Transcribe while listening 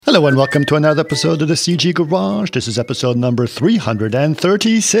Hello and welcome to another episode of the CG Garage. This is episode number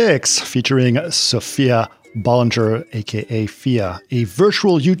 336, featuring Sophia Bollinger, aka Fia, a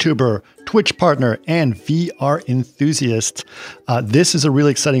virtual YouTuber, Twitch partner, and VR enthusiast. This is a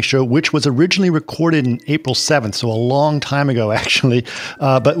really exciting show, which was originally recorded on April 7th, so a long time ago, actually.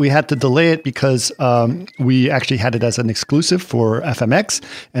 But we had to delay it because we actually had it as an exclusive for FMX.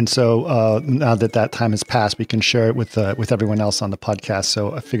 And so now that that time has passed, we can share it with everyone else on the podcast.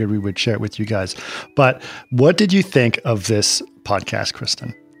 So I figured we would share it with you guys. But what did you think of this podcast,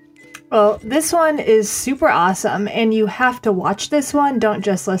 Kristen? Well, this one is super awesome, and you have to watch this one. Don't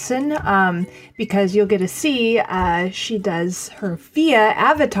just listen, because you'll get to see she does her Fia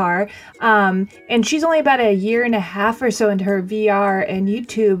avatar, and she's only about a year and a half or so into her VR and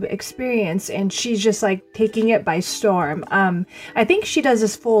YouTube experience, and she's just like taking it by storm. I think she does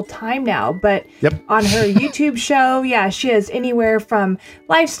this full time now, but on her YouTube show, she has anywhere from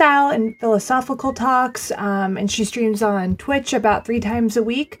lifestyle and philosophical talks, and she streams on Twitch about 3 times a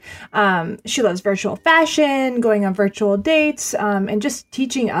week. She loves virtual fashion, going on virtual dates, and just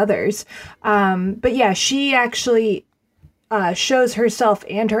teaching others. But yeah, she actually shows herself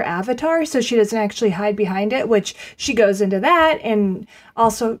and her avatar, so she doesn't actually hide behind it, which she goes into that and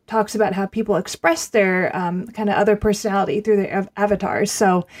also talks about how people express their kind of other personality through their avatars.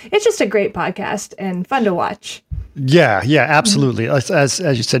 So it's just a great podcast and fun to watch. Yeah, absolutely. As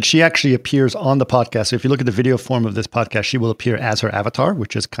you said, she actually appears on the podcast. So if you look at the video form of this podcast, she will appear as her avatar,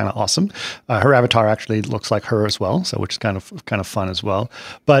 which is kind of awesome. Her avatar actually looks like her as well, so which is kind of fun as well.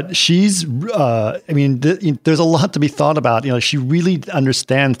 But she's, there's a lot to be thought about. You know, she really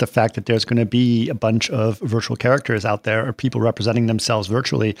understands the fact that there's going to be a bunch of virtual characters out there, or people representing themselves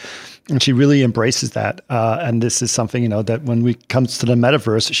virtually, and she really embraces that. And this is something, that when we comes to the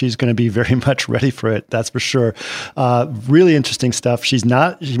metaverse, she's going to be very much ready for it. That's for sure. Really interesting stuff. She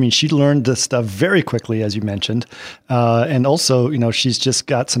learned this stuff very quickly, as you mentioned. And also, she's just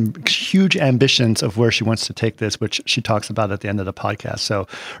got some huge ambitions of where she wants to take this, which she talks about at the end of the podcast. So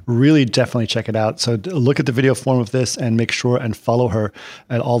really definitely check it out. So look at the video form of this and make sure and follow her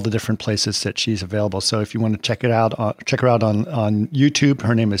at all the different places that she's available. So if you want to check her out on YouTube,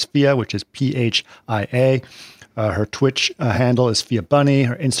 her name is Fia, which is Phia. Her Twitch handle is Fia Bunny.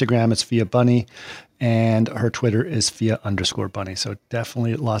 Her Instagram is Fia Bunny. And her Twitter is Fia_Bunny. So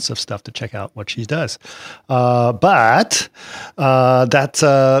definitely lots of stuff to check out what she does. But that's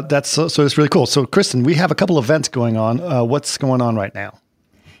it's really cool. So Kristen, we have a couple events going on. What's going on right now?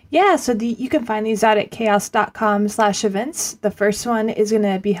 Yeah, so you can find these out at chaos.com/events. The first one is going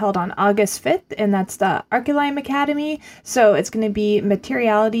to be held on August 5th, and that's the Arculime Academy. So it's going to be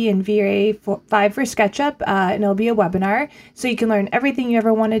Materiality in V-Ray 5 for SketchUp, and it'll be a webinar. So you can learn everything you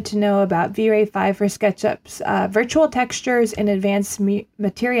ever wanted to know about V-Ray 5 for SketchUp's virtual textures and advanced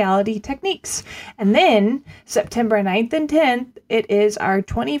materiality techniques. And then September 9th and 10th, it is our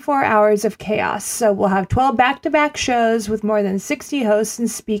 24 hours of chaos. So we'll have 12 back-to-back shows with more than 60 hosts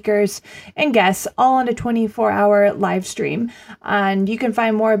and speakers and guests, all on a 24-hour live stream. And you can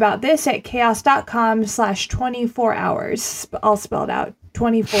find more about this at chaos.com/24 hours, all spelled out.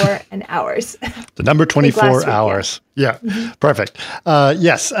 24 and hours. The number 24 hours. Yeah. Perfect.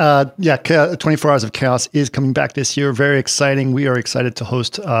 24 Hours of Chaos is coming back this year. Very exciting. We are excited to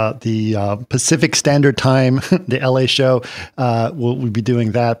host the Pacific Standard Time, the LA show. We'll be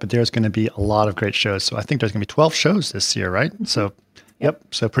doing that, but there's going to be a lot of great shows. So I think there's going to be 12 shows this year, right? So,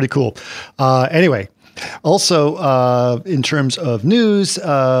 so pretty cool. Anyway. Also, in terms of news,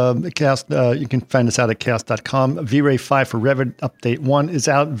 Chaos, you can find us out at chaos.com. V-Ray 5 for Revit Update 1 is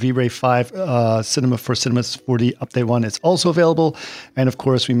out. V-Ray 5 Cinema 4D Update 1 is also available. And of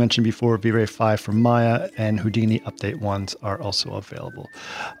course, we mentioned before, V-Ray 5 for Maya and Houdini Update 1s are also available.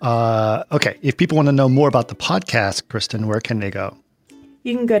 Okay, if people want to know more about the podcast, Kristen, where can they go?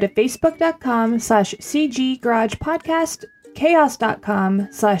 You can go to facebook.com/CG Garage Podcast,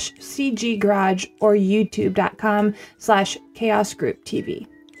 chaos.com/CG Garage, or youtube.com/Chaos Group TV.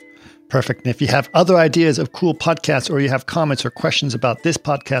 Perfect. And if you have other ideas of cool podcasts, or you have comments or questions about this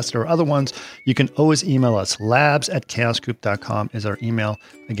podcast or other ones, you can always email us. labs@chaosgroup.com is our email.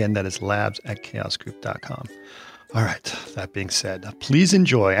 Again, that is labs@chaosgroup.com. All right. That being said, please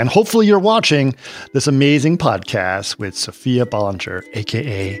enjoy, and hopefully you're watching this amazing podcast with Sophia Bollinger,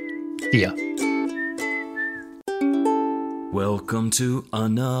 aka Fia. Welcome to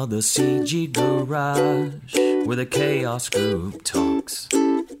another CG Garage, where the Chaos Group talks.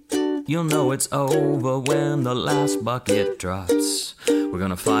 You'll know it's over when the last bucket drops. We're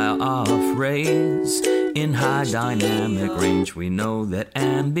gonna fire off rays in high dynamic range. We know that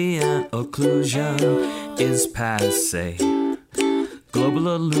ambient occlusion is passé.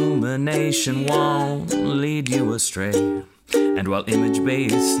 Global illumination won't lead you astray. And while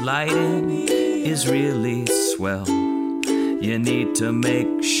image-based lighting is really swell, you need to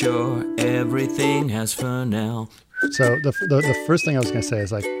make sure everything has Fresnel. So the first thing I was going to say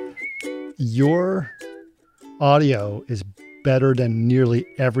is like, your audio is better than nearly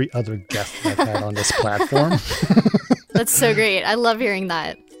every other guest I've had on this platform. That's so great. I love hearing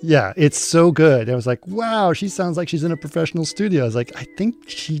that. Yeah, it's so good. I was like, wow, she sounds like she's in a professional studio. I was like, I think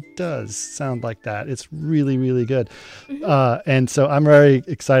she does sound like that. It's really, really good. And so I'm very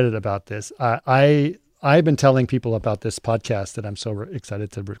excited about this. I've been telling people about this podcast that I'm so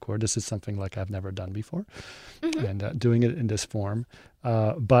excited to record. This is something like I've never done before, and doing it in this form.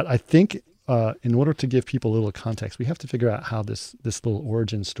 But I think in order to give people a little context, we have to figure out how this little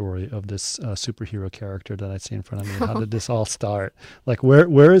origin story of this superhero character that I see in front of me, how did this all start? Like, where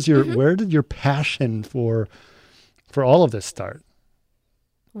did your passion for all of this start?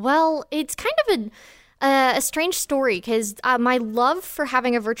 Well, it's kind of a strange story because my love for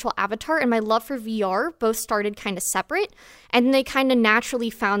having a virtual avatar and my love for VR both started kind of separate, and they kind of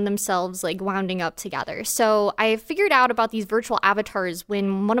naturally found themselves like wounding up together. So I figured out about these virtual avatars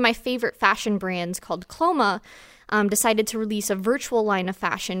when one of my favorite fashion brands called Cloma decided to release a virtual line of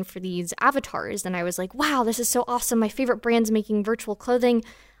fashion for these avatars. And I was like, wow, this is so awesome. My favorite brand's making virtual clothing.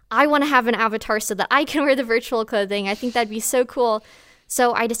 I want to have an avatar so that I can wear the virtual clothing. I think that'd be so cool.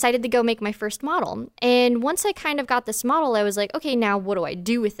 So I decided to go make my first model. And once I kind of got this model, I was like, okay, now what do I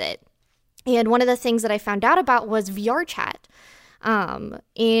do with it? And one of the things that I found out about was VR chat.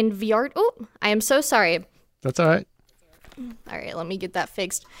 In VR, I am so sorry. That's all right. All right, let me get that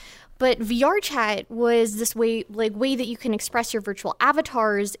fixed. But VR chat was this way that you can express your virtual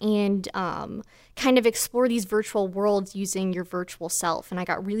avatars and kind of explore these virtual worlds using your virtual self. And I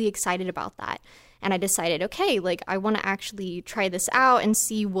got really excited about that. And I decided, okay, like I want to actually try this out and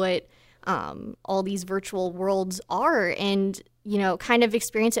see what all these virtual worlds are and, you know, kind of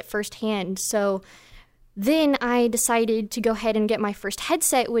experience it firsthand. So then I decided to go ahead and get my first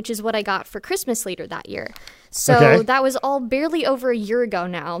headset, which is what I got for Christmas later that year. So that was all barely over a year ago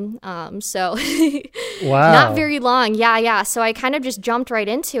now. So wow. Not very long. Yeah. So I kind of just jumped right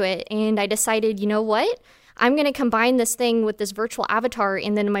into it and I decided, you know what? I'm going to combine this thing with this virtual avatar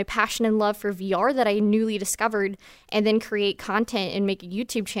and then my passion and love for VR that I newly discovered and then create content and make a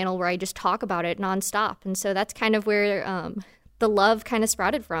YouTube channel where I just talk about it nonstop. And so that's kind of where the love kind of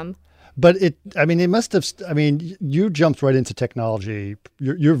sprouted from. But it must have, you jumped right into technology.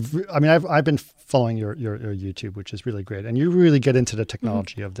 I've been following your YouTube, which is really great. And you really get into the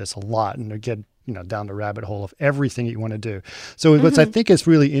technology of this a lot and you get, down the rabbit hole of everything you want to do. So what I think is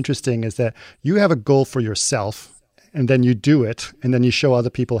really interesting is that you have a goal for yourself and then you do it and then you show other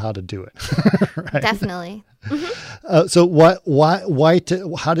people how to do it. Right? Definitely. So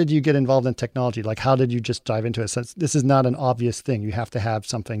how did you get involved in technology? Like, how did you just dive into it? Since this is not an obvious thing, you have to have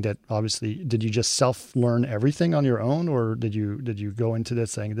something that obviously, did you just self-learn everything on your own? Or did you go into this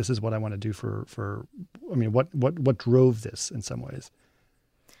saying, this is what I want to do what drove this in some ways?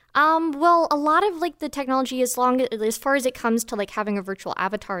 Well, a lot of like the technology, as far as it comes to like having a virtual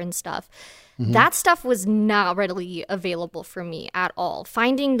avatar and stuff, that stuff was not readily available for me at all.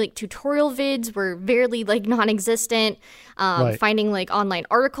 Finding like tutorial vids were barely like non-existent. Right. Finding like online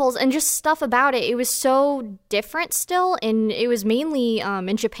articles and just stuff about it. It was so different still. And it was mainly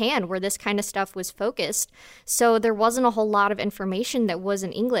in Japan where this kind of stuff was focused. So there wasn't a whole lot of information that was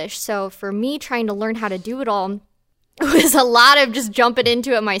in English. So for me trying to learn how to do it all, it was a lot of just jumping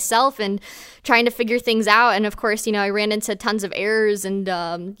into it myself and trying to figure things out. And of course, I ran into tons of errors and,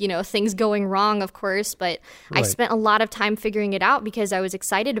 things going wrong, of course. But right. I spent a lot of time figuring it out because I was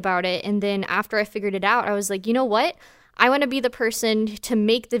excited about it. And then after I figured it out, I was like, you know what? I want to be the person to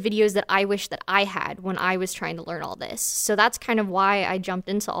make the videos that I wish that I had when I was trying to learn all this. So that's kind of why I jumped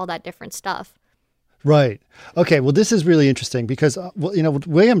into all that different stuff. Right. Okay. Well, this is really interesting because, the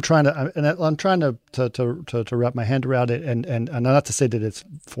way I'm trying to wrap my hand around it and not to say that it's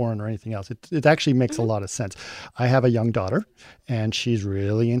foreign or anything else. It actually makes a lot of sense. I have a young daughter and she's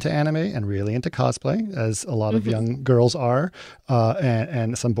really into anime and really into cosplay, as a lot of young girls are,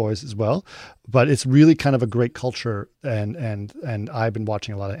 and some boys as well. But it's really kind of a great culture, and I've been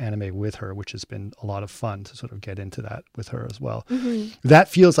watching a lot of anime with her, which has been a lot of fun to sort of get into that with her as well. That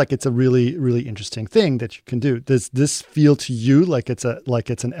feels like it's a really, really interesting thing that you can do. Does this feel to you like it's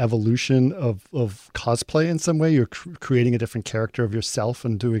an evolution of cosplay in some way? You're creating a different character of yourself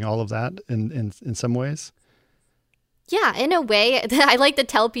and doing all of that in some ways? Yeah, in a way, I like to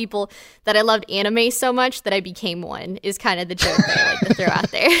tell people that I loved anime so much that I became one, is kind of the joke that I like to throw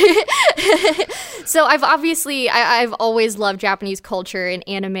out there. So I've always loved Japanese culture and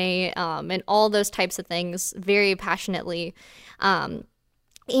anime and all those types of things very passionately.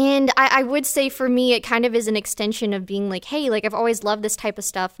 And I would say for me, it kind of is an extension of being like, hey, like I've always loved this type of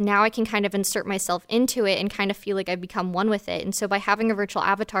stuff. Now I can kind of insert myself into it and kind of feel like I've become one with it. And so by having a virtual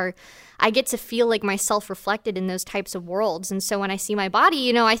avatar, I get to feel like myself reflected in those types of worlds. And so when I see my body,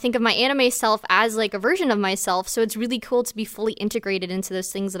 you know, I think of my anime self as like a version of myself. So it's really cool to be fully integrated into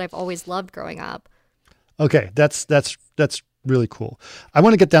those things that I've always loved growing up. Okay, that's really cool. I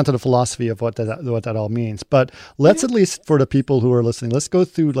want to get down to the philosophy of what that all means, but let's at least, for the people who are listening, let's go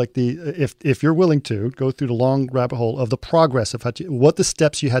through like if you're willing to go through the long rabbit hole of the progress of what the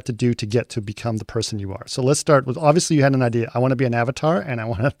steps you had to do to get to become the person you are. So let's start with, obviously you had an idea. I want to be an avatar and I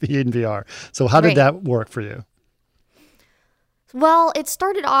want to be in VR. So how did that work for you? Well, it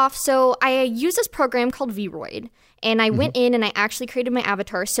started off, so I use this program called Vroid, and I went in and I actually created my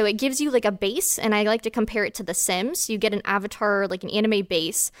avatar. So it gives you like a base, and I like to compare it to The Sims. You get an avatar, like an anime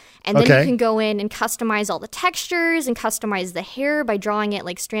base, and then you can go in and customize all the textures and customize the hair by drawing it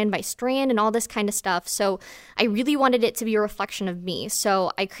like strand by strand and all this kind of stuff. So I really wanted it to be a reflection of me.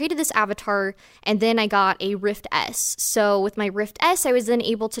 So I created this avatar, and then I got a Rift S. So with my Rift S, I was then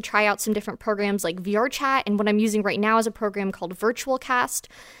able to try out some different programs like VRChat, and what I'm using right now is a program called Virtual Cast.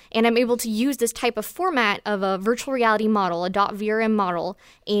 And I'm able to use this type of format of a virtual reality model, a .vrm model,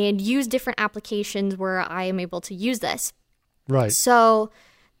 and use different applications where I am able to use this. Right. So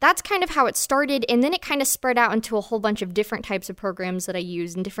that's kind of how it started. And then it kind of spread out into a whole bunch of different types of programs that I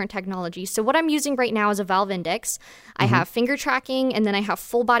use and different technologies. So what I'm using right now is a Valve Index. I have finger tracking, and then I have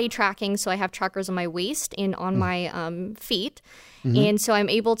full body tracking. So I have trackers on my waist and on my feet. And so I'm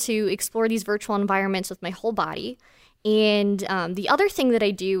able to explore these virtual environments with my whole body. And the other thing that I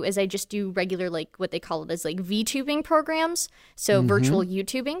do is I just do regular, like what they call it as like VTubing programs, so virtual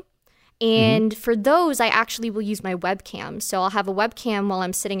YouTubing. And for those, I actually will use my webcam. So I'll have a webcam while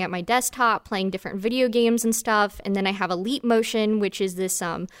I'm sitting at my desktop playing different video games and stuff. And then I have a Leap Motion, which is this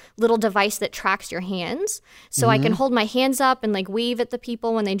little device that tracks your hands. So I can hold my hands up and like wave at the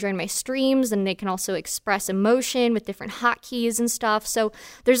people when they join my streams. And they can also express emotion with different hotkeys and stuff. So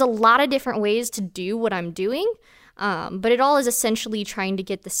there's a lot of different ways to do what I'm doing. But it all is essentially trying to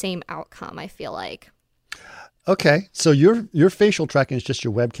get the same outcome, I feel like. Okay. So your facial tracking is just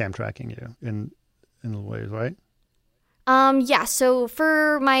your webcam tracking you in ways, right? Yeah. So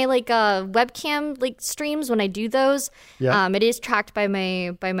for my like webcam like streams, when I do those, it is tracked by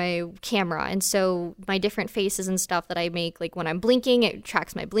my camera. And so my different faces and stuff that I make, like when I'm blinking, it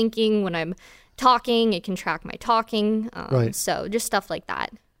tracks my blinking. When I'm talking, it can track my talking. Right. So just stuff like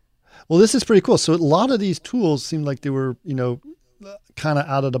that. Well, this is pretty cool. So a lot of these tools seem like they were, you know, kind of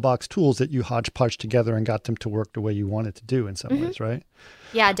out of the box tools that you hodgepodge together and got them to work the way you wanted to do in some ways, right?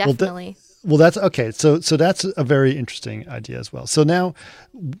 Yeah, definitely. Well, that's okay. So that's a very interesting idea as well. So now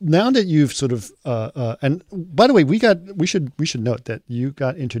that you've sort of and by the way, we should note that you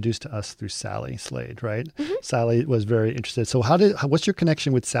got introduced to us through Sally Slade, right? Sally was very interested. So what's your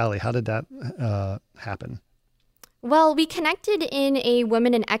connection with Sally? How did that happen? Well, we connected in a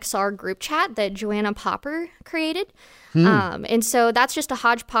Women in XR group chat that Joanna Popper created. And so that's just a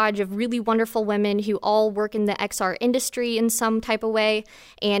hodgepodge of really wonderful women who all work in the XR industry in some type of way.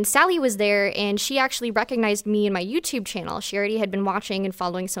 And Sally was there, and she actually recognized me in my YouTube channel. She already had been watching and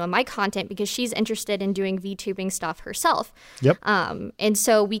following some of my content because she's interested in doing VTubing stuff herself. Yep. And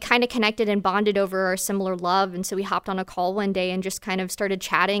so we kind of connected and bonded over our similar love. And so we hopped on a call one day and just kind of started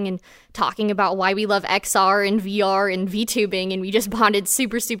chatting and talking about why we love XR and VR and VTubing. And we just bonded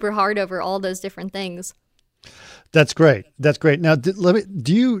super, super hard over all those different things. That's great. That's great. Now,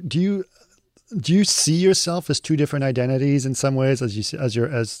 do you see yourself as two different identities in some ways, or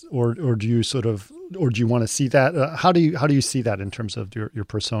do you want to see that? How do you see that in terms of your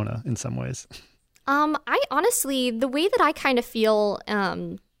persona in some ways? I honestly, the way that I kind of feel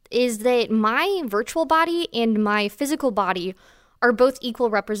is that my virtual body and my physical body are both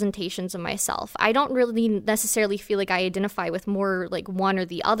equal representations of myself. I don't really necessarily feel like I identify with more like one or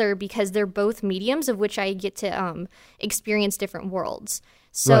the other because they're both mediums of which I get to experience different worlds.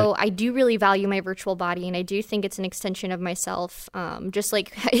 So right. I do really value my virtual body, and I do think it's an extension of myself. Just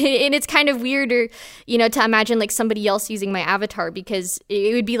like, and it's kind of weird, to imagine like somebody else using my avatar, because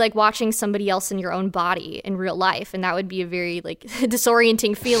it would be like watching somebody else in your own body in real life, and that would be a very like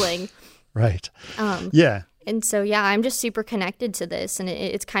disorienting feeling. Right. Yeah. And so, yeah, I'm just super connected to this, and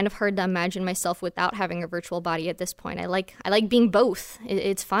it's kind of hard to imagine myself without having a virtual body at this point. I like being both.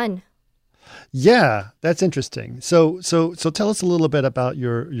 It's fun. Yeah, that's interesting. So tell us a little bit about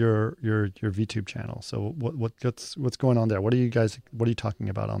your VTube channel. So what's going on there? What are you talking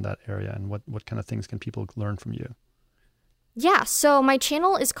about on that area, and what kind of things can people learn from you? Yeah, so my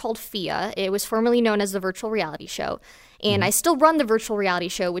channel is called FIA. It was formerly known as the Virtual Reality Show. And I still run the Virtual Reality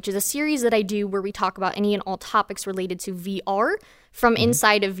Show, which is a series that I do where we talk about any and all topics related to VR from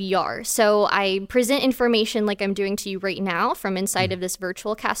inside of VR. So I present information like I'm doing to you right now from inside of this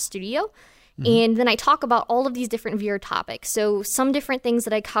virtual cast studio. And then I talk about all of these different VR topics. So some different things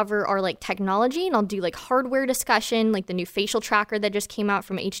that I cover are like technology, and I'll do like hardware discussion, like the new facial tracker that just came out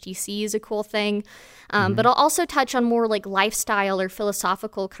from HTC is a cool thing. But I'll also touch on more like lifestyle or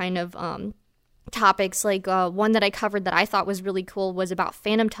philosophical kind of topics. Like one that I covered that I thought was really cool was about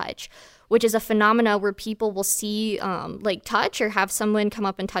phantom touch, which is a phenomena where people will see like touch or have someone come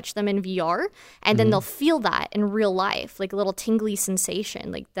up and touch them in VR, and then they'll feel that in real life, like a little tingly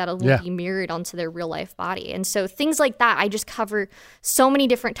sensation, like that'll be mirrored onto their real life body. And so things like that, I just cover so many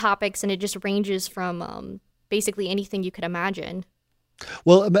different topics, and it just ranges from basically anything you could imagine.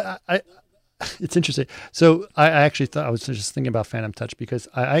 Well, it's interesting. So I actually thought, I was just thinking about phantom touch because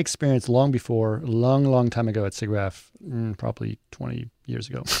I experienced long time ago at SIGGRAPH, probably 20 years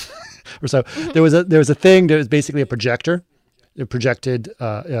ago or so. There was a thing. There was basically a projector. It projected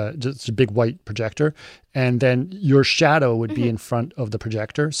just a big white projector, and then your shadow would be in front of the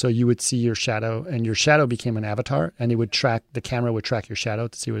projector. So you would see your shadow, and your shadow became an avatar, and the camera would track your shadow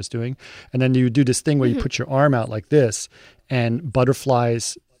to see what it's doing. And then you would do this thing where you put your arm out like this, and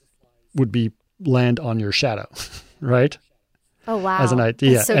butterflies would land on your shadow, right? Oh wow! As an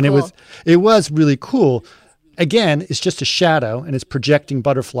idea, that's so and cool. it was really cool. Again, it's just a shadow, and it's projecting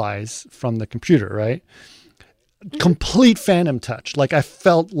butterflies from the computer, right? Complete phantom touch. Like I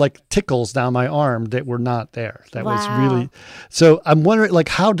felt like tickles down my arm that were not there. That was really. So I'm wondering, like,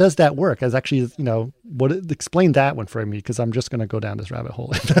 how does that work? As actually, explain that one for me, because I'm just going to go down this rabbit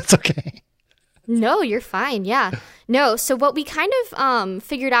hole. If that's okay. No, you're fine. Yeah. No, so what we kind of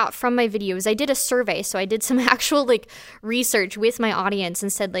figured out from my videos, I did a survey. So I did some actual like research with my audience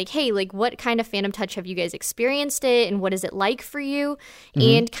and said like, hey, like what kind of phantom touch have you guys experienced it, and what is it like for you?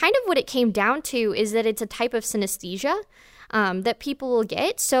 And kind of what it came down to is that it's a type of synesthesia that people will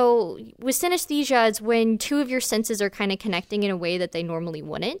get. So with synesthesia, it's when two of your senses are kind of connecting in a way that they normally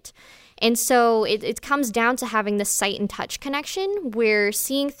wouldn't. And so it comes down to having the sight and touch connection, where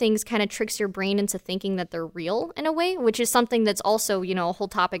seeing things kind of tricks your brain into thinking that they're real in a way, which is something that's also, a whole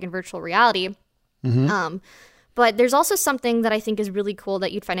topic in virtual reality. But there's also something that I think is really cool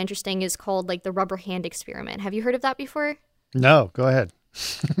that you'd find interesting is called like the rubber hand experiment. Have you heard of that before? No, go ahead.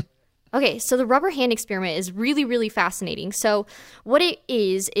 Okay, so the rubber hand experiment is really, really fascinating. So what it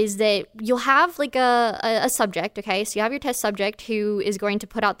is that you'll have like a subject, okay? So you have your test subject who is going to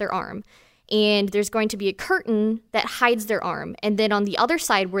put out their arm, and there's going to be a curtain that hides their arm. And then on the other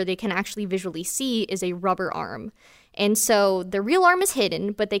side where they can actually visually see is a rubber arm. And so the real arm is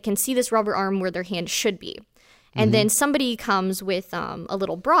hidden, but they can see this rubber arm where their hand should be. And then somebody comes with a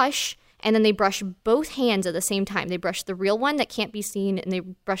little brush, and then they brush both hands at the same time. They brush the real one that can't be seen, and they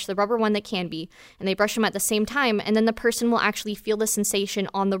brush the rubber one that can be, and they brush them at the same time, and then the person will actually feel the sensation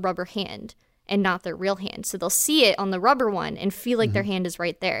on the rubber hand and not their real hand. So they'll see it on the rubber one and feel like their hand is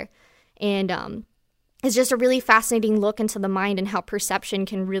right there. And it's just a really fascinating look into the mind and how perception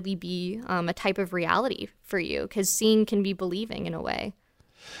can really be a type of reality for you, because seeing can be believing in a way.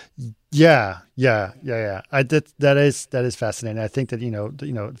 Yeah. That is fascinating. I think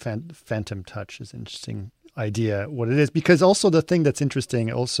that phantom touch is an interesting idea what it is, because also the thing that's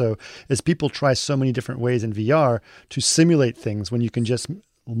interesting also is people try so many different ways in VR to simulate things when you can just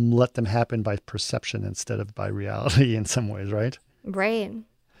let them happen by perception instead of by reality in some ways, right? Right.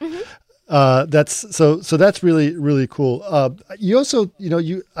 That's really, really cool. You also,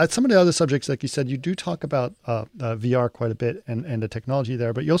 some of the other subjects, like you said, you do talk about VR quite a bit and the technology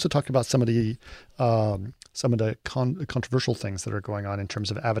there, but you also talk about some of the controversial things that are going on in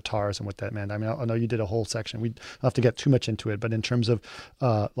terms of avatars and what that meant. I mean, I know you did a whole section. We don't have to get too much into it, but in terms of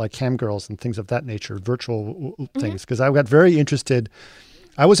like cam girls and things of that nature, virtual things, because I got very interested.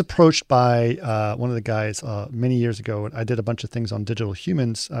 I was approached by one of the guys many years ago. I did a bunch of things on digital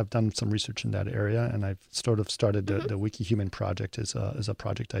humans. I've done some research in that area, and I've sort of started the WikiHuman project as a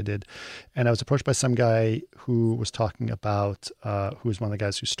project I did. And I was approached by some guy who was talking about, who was one of the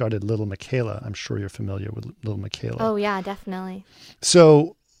guys who started Little Michaela. I'm sure you're familiar with Little Michaela. Oh, yeah, definitely.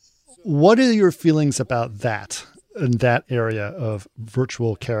 So what are your feelings about that? In that area of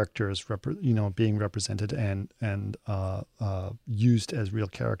virtual characters, being represented and used as real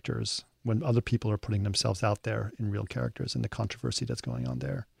characters when other people are putting themselves out there in real characters, and the controversy that's going on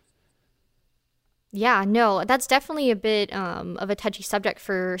there. Yeah, no, that's definitely a bit of a touchy subject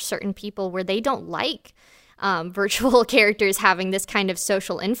for certain people where they don't like virtual characters having this kind of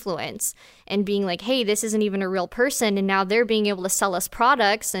social influence and being like, hey, this isn't even a real person. And now they're being able to sell us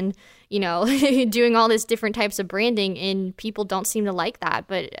products and, doing all this different types of branding. And people don't seem to like that.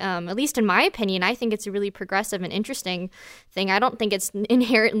 But at least in my opinion, I think it's a really progressive and interesting thing. I don't think it's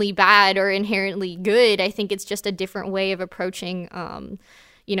inherently bad or inherently good. I think it's just a different way of approaching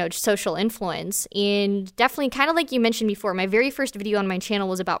social influence. And definitely, kind of like you mentioned before, my very first video on my channel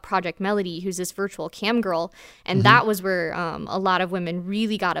was about Project Melody, who's this virtual cam girl. And that was where a lot of women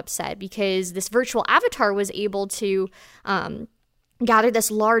really got upset because this virtual avatar was able to gather this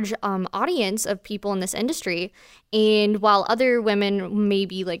large audience of people in this industry. And while other women may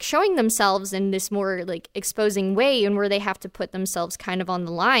be like showing themselves in this more like exposing way and where they have to put themselves kind of on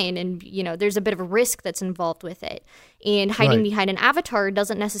the line and, there's a bit of a risk that's involved with it. And hiding behind an avatar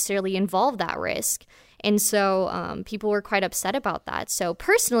doesn't necessarily involve that risk. And so people were quite upset about that. So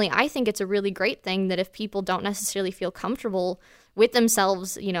personally, I think it's a really great thing that if people don't necessarily feel comfortable with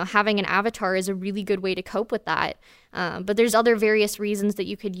themselves, having an avatar is a really good way to cope with that. But there's other various reasons that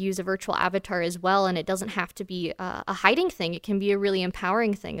you could use a virtual avatar as well. And it doesn't have to be a hiding thing. It can be a really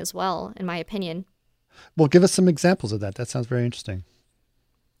empowering thing as well, in my opinion. Well, give us some examples of that. That sounds very interesting.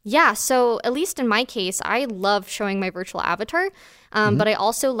 Yeah, so at least in my case, I love showing my virtual avatar, but I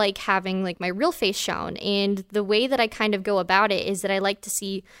also like having like my real face shown. And the way that I kind of go about it is that I like to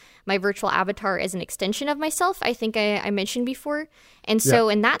see my virtual avatar as an extension of myself, I think I mentioned before. And so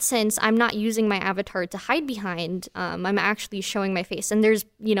in that sense, I'm not using my avatar to hide behind. I'm actually showing my face. And there's,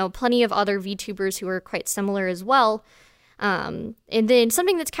 plenty of other VTubers who are quite similar as well. And then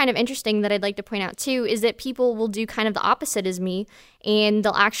something that's kind of interesting that I'd like to point out too is that people will do kind of the opposite as me, and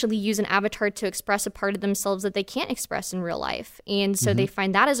they'll actually use an avatar to express a part of themselves that they can't express in real life. And so they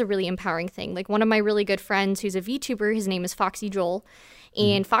find that as a really empowering thing. Like one of my really good friends who's a VTuber, his name is Foxy Joel,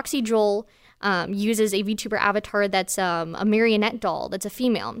 and Foxy Joel uses a VTuber avatar that's a marionette doll that's a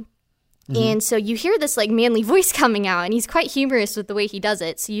female. And so you hear this like manly voice coming out, and he's quite humorous with the way he does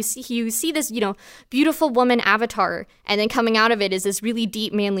it. So you see this, beautiful woman avatar, and then coming out of it is this really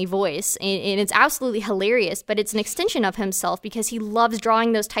deep manly voice. And it's absolutely hilarious, but it's an extension of himself because he loves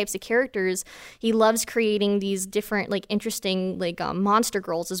drawing those types of characters. He loves creating these different, like, interesting, like, monster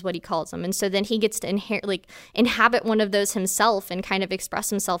girls is what he calls them. And so then he gets to inhabit one of those himself and kind of express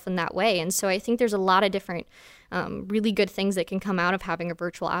himself in that way. And so I think there's a lot of different really good things that can come out of having a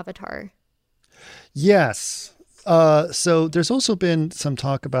virtual avatar. Yes. So there's also been some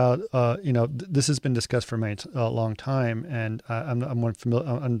talk about, this has been discussed for a long time, and I'm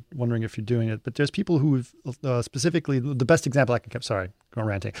wondering if you're doing it, but there's people who've specifically, the best example I can come, sorry, going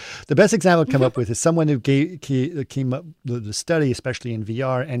ranting. The best example I come up with is someone who came up with the study, especially in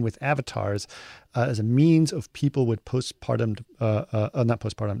VR and with avatars, as a means of people with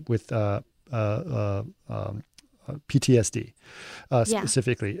PTSD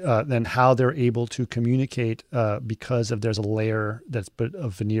specifically, then how they're able to communicate because there's a layer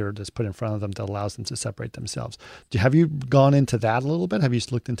of veneer that's put in front of them that allows them to separate themselves. Have you gone into that a little bit? Have you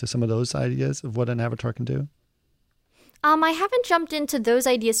looked into some of those ideas of what an avatar can do? I haven't jumped into those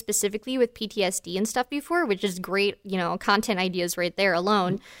ideas specifically with PTSD and stuff before, which is great, content ideas right there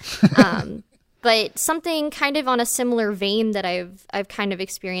alone. But something kind of on a similar vein that I've kind of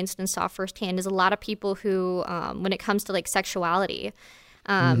experienced and saw firsthand is a lot of people who, when it comes to like sexuality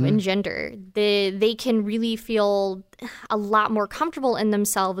and gender, they can really feel a lot more comfortable in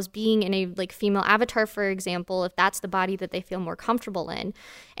themselves being in a like female avatar, for example, if that's the body that they feel more comfortable in.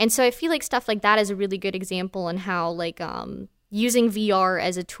 And so I feel like stuff like that is a really good example in how like using VR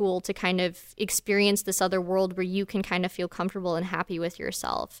as a tool to kind of experience this other world where you can kind of feel comfortable and happy with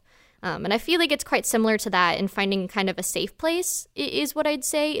yourself. And I feel like it's quite similar to that, and finding kind of a safe place is what I'd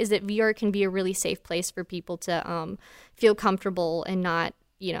say, is that VR can be a really safe place for people to feel comfortable and not,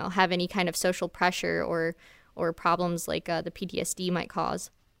 have any kind of social pressure or problems like the PTSD might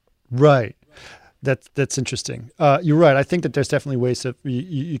cause. Right. That's interesting. You're right. I think that there's definitely ways that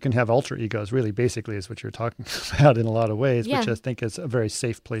you can have alter egos, really, basically, is what you're talking about in a lot of ways, which I think is a very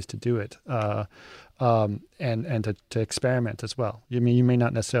safe place to do it. And to experiment as well. You may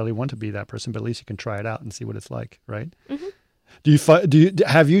not necessarily want to be that person, but at least you can try it out and see what it's like, right? Mm-hmm.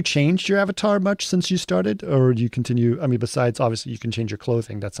 Have you changed your avatar much since you started, or do you continue? I mean, besides obviously you can change your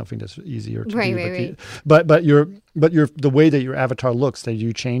clothing. That's something that's easier to do. Right. But the way that your avatar looks, do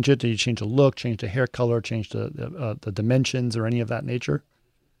you change it? Do you change the look, change the hair color, change the dimensions, or any of that nature?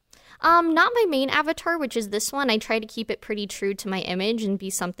 Not my main avatar, which is this one. I try to keep it pretty true to my image and be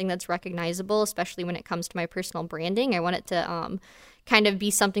something that's recognizable, especially when it comes to my personal branding. I want it to kind of be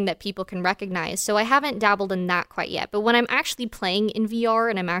something that people can recognize. So I haven't dabbled in that quite yet. But when I'm actually playing in VR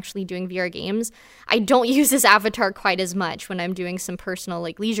and I'm actually doing VR games, I don't use this avatar quite as much when I'm doing some personal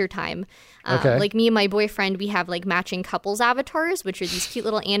like leisure time. Like me and my boyfriend, we have like matching couples avatars, which are these cute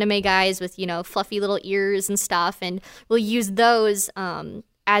little anime guys with, you know, fluffy little ears and stuff. And we'll use those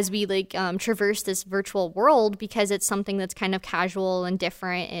as we like traverse this virtual world, because it's something that's kind of casual and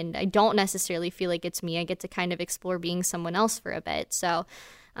different, and I don't necessarily feel like it's me. I get to kind of explore being someone else for a bit. So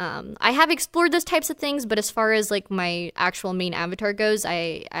I have explored those types of things, but as far as like my actual main avatar goes,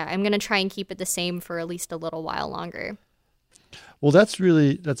 I'm gonna try and keep it the same for at least a little while longer. Well, that's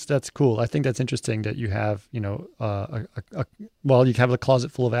cool. I think that's interesting that you have, you know, you have a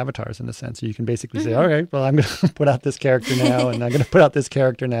closet full of avatars in a sense. So you can basically say, all right, well, I'm going to put out this character now, and I'm going to put out this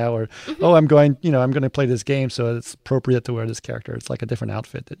character now, or I'm going to play this game, so it's appropriate to wear this character. It's like a different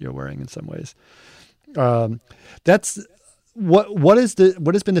outfit that you're wearing in some ways. That's what has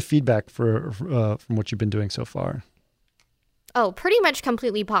been the feedback from what you've been doing so far? Oh, pretty much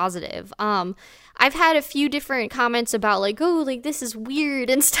completely positive. I've had a few different comments about like, oh, like this is weird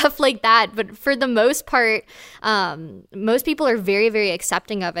and stuff like that. But for the most part, most people are very, very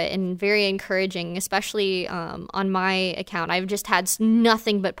accepting of it and very encouraging, especially on my account. I've just had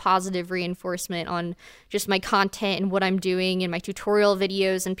nothing but positive reinforcement on just my content and what I'm doing and my tutorial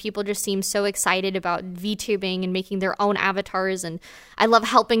videos. And people just seem so excited about VTubing and making their own avatars. And I love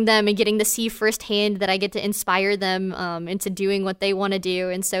helping them and getting to see firsthand that I get to inspire them into doing what they want to do.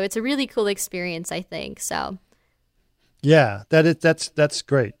 And so it's a really cool experience, I think. So yeah, that's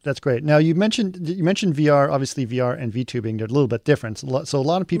great. That's great. Now you mentioned VR. Obviously VR and VTubing, they're a little bit different. So a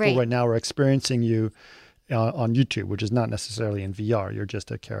lot of people right now are experiencing you on YouTube, which is not necessarily in VR. You're just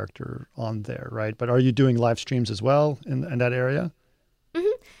a character on there, right? But are you doing live streams as well in that area?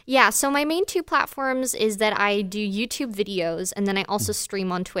 Yeah, so my main two platforms is that I do YouTube videos, and then I also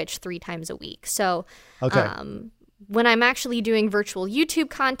stream on Twitch 3 times a week. So when I'm actually doing virtual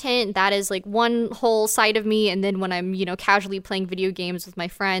YouTube content, that is like one whole side of me. And then when I'm, you know, casually playing video games with my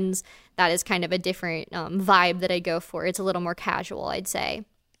friends, that is kind of a different vibe that I go for. It's a little more casual, I'd say.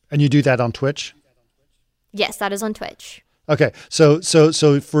 And you do that on Twitch? Yes, that is on Twitch. Okay, so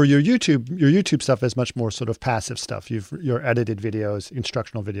for your YouTube stuff is much more sort of passive stuff. Your edited videos,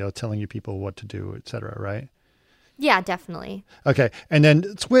 instructional video, telling you people what to do, etc. Right? Yeah, definitely. Okay, and then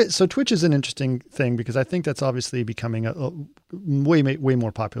Twitch is an interesting thing because I think that's obviously becoming a way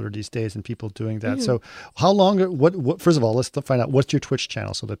more popular these days, and people doing that. Mm-hmm. So, how long? What? First of all, let's find out what's your Twitch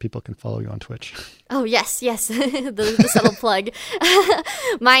channel so that people can follow you on Twitch. Oh yes, the subtle plug.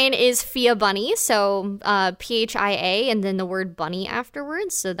 Mine is Phia Bunny, so PHIA, and then the word bunny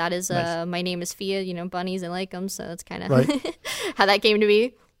afterwards. So that is nice. My name is Phia. You know, bunnies, I like them, so that's kind of right. How that came to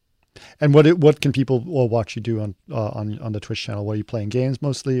be. And what can people watch you do on the Twitch channel? What, are you playing games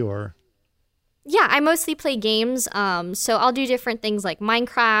mostly, or? Yeah, I mostly play games. So I'll do different things like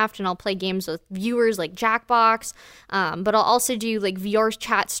Minecraft, and I'll play games with viewers like Jackbox. But I'll also do like VR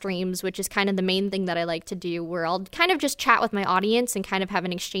chat streams, which is kind of the main thing that I like to do, where I'll kind of just chat with my audience and kind of have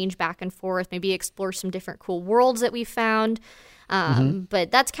an exchange back and forth, maybe explore some different cool worlds that we found.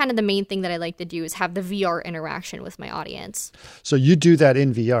 But that's kind of the main thing that I like to do, is have the VR interaction with my audience. So you do that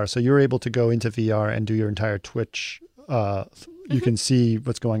in VR. So you're able to go into VR and do your entire Twitch. You can see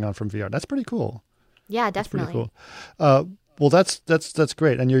what's going on from VR. That's pretty cool. Yeah, definitely. That's pretty cool. Well, that's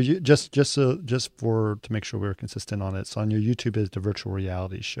great. And you're just to make sure we're consistent on it. So on your YouTube is the Virtual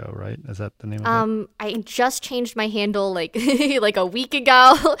Reality Show, right? Is that the name of it? I just changed my handle like a week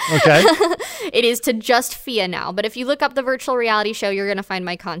ago. Okay. It is to just Phia now. But if you look up the Virtual Reality Show, you're going to find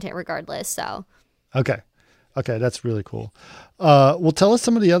my content regardless. So. Okay, that's really cool. Well, tell us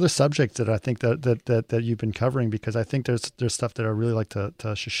some of the other subjects that I think that you've been covering, because I think there's stuff that I really like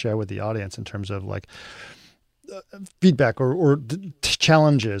to share with the audience in terms of like feedback or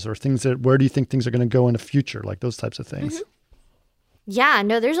challenges or things where do you think things are going to go in the future, like those types of things. Mm-hmm. Yeah,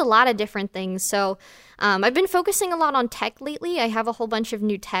 no, there's a lot of different things. So I've been focusing a lot on tech lately. I have a whole bunch of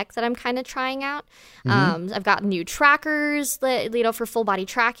new tech that I'm kind of trying out. I've got new trackers that, for full body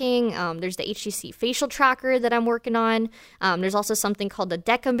tracking. There's the HTC facial tracker that I'm working on. There's also something called the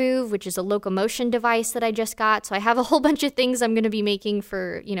Deca Move, which is a locomotion device that I just got. So I have a whole bunch of things I'm going to be making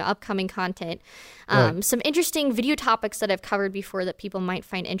for, upcoming content. Right. Some interesting video topics that I've covered before that people might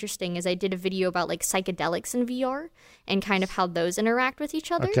find interesting is I did a video about like psychedelics in VR and kind of how those interact with each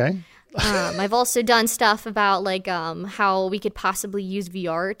other. Okay. I've also done stuff about like how we could possibly use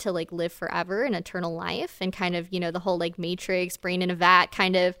VR to like live forever and eternal life, and kind of, the whole like Matrix, brain in a vat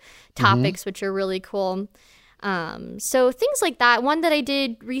kind of topics, which are really cool. So things like that. One that I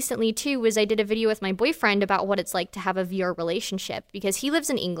did recently too was I did a video with my boyfriend about what it's like to have a VR relationship, because he lives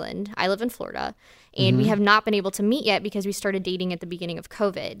in England, I live in Florida, and we have not been able to meet yet because we started dating at the beginning of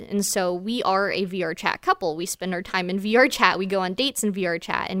COVID. And so we are a VR chat couple. We spend our time in VR chat. We go on dates in VR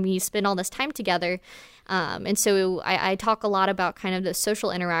chat, and we spend all this time together. And so I talk a lot about kind of the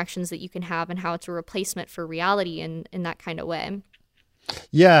social interactions that you can have and how it's a replacement for reality in that kind of way.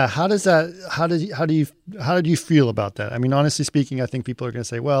 Yeah. How do you feel about that? I mean, honestly speaking, I think people are going to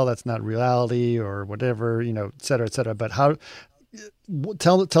say, well, that's not reality or whatever, et cetera, et cetera. But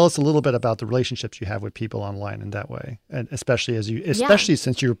tell us a little bit about the relationships you have with people online in that way. And especially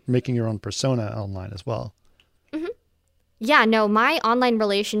since you're making your own persona online as well. Yeah, no, my online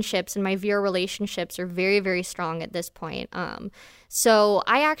relationships and my VR relationships are very, very strong at this point. So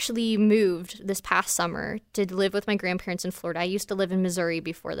I actually moved this past summer to live with my grandparents in Florida. I used to live in Missouri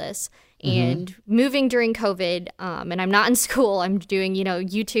before this. And moving during COVID, and I'm not in school, I'm doing,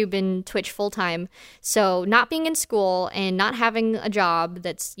 YouTube and Twitch full time. So not being in school and not having a job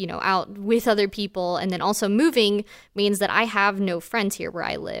that's, out with other people, and then also moving means that I have no friends here where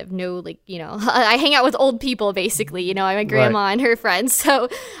I live. No, I hang out with old people basically, I'm my grandma and her friends. So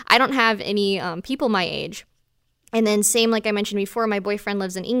I don't have any people my age. And then same, like I mentioned before, my boyfriend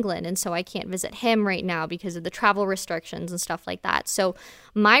lives in England, and so I can't visit him right now because of the travel restrictions and stuff like that. So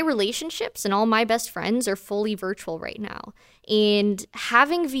my relationships and all my best friends are fully virtual right now. And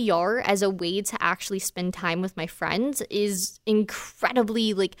having VR as a way to actually spend time with my friends is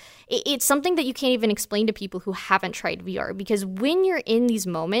incredibly, it's something that you can't even explain to people who haven't tried VR. Because when you're in these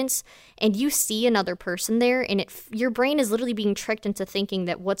moments and you see another person there, and your brain is literally being tricked into thinking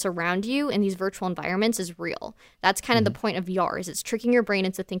that what's around you in these virtual environments is real. That's kind of the point of VR, is it's tricking your brain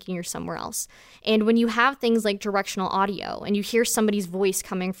into thinking you're somewhere else. And when you have things like directional audio, and you hear somebody's voice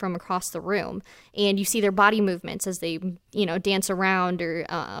coming from across the room, and you see their body movements as they, dance around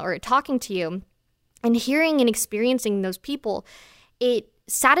or talking to you, and hearing and experiencing those people, it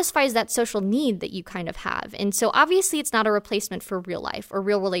satisfies that social need that you kind of have. And so obviously it's not a replacement for real life or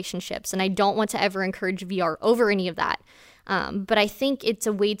real relationships, and I don't want to ever encourage VR over any of that. But I think it's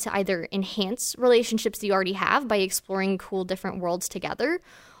a way to either enhance relationships that you already have by exploring cool different worlds together,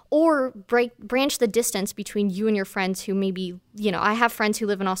 or branch the distance between you and your friends who maybe, I have friends who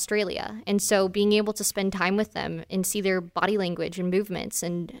live in Australia. And so being able to spend time with them and see their body language and movements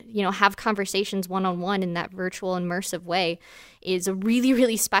and, have conversations one-on-one in that virtual immersive way is a really,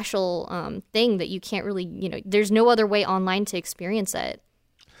 really special thing that you can't really, there's no other way online to experience it.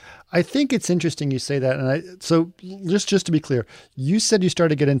 I think it's interesting you say that. And so just to be clear, you said you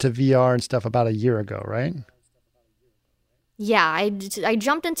started to get into VR and stuff about a year ago, right? Yeah, I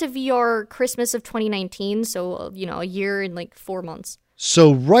jumped into VR Christmas of 2019, so, a year and 4 months.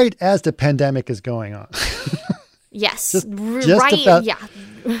 So right as the pandemic is going on. Yes, just right, about, yeah,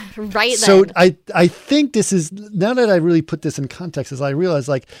 right so then. I think this is, now that I really put this in context, is I realize,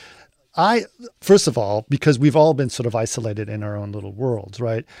 first of all, because we've all been sort of isolated in our own little worlds,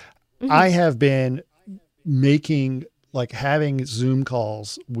 right? I have been having Zoom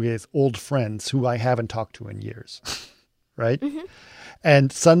calls with old friends who I haven't talked to in years. Right?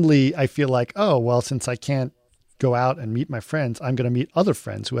 And suddenly I feel like, oh, well, since I can't go out and meet my friends, I'm going to meet other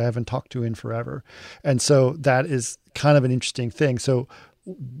friends who I haven't talked to in forever. And so that is kind of an interesting thing. So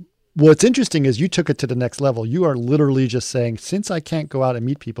what's interesting is you took it to the next level. You are literally just saying, since I can't go out and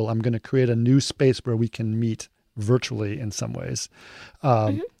meet people, I'm going to create a new space where we can meet virtually in some ways.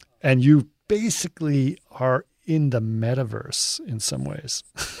 And you basically are in the metaverse in some ways.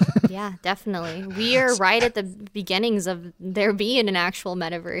 Yeah, definitely. We are right at the beginnings of there being an actual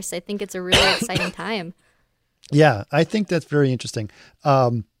metaverse. I think it's a really exciting time. Yeah, I think that's very interesting.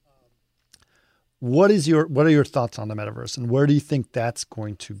 What are your thoughts on the metaverse, and where do you think that's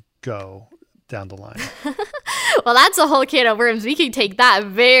going to go down the line? Well, that's a whole can of worms. We can take that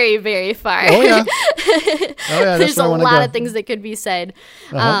very, very far. Oh yeah. There's a lot of things that could be said.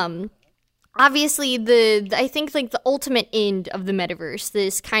 Obviously, I think the ultimate end of the metaverse,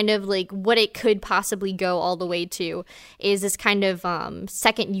 this kind of what it could possibly go all the way to, is this kind of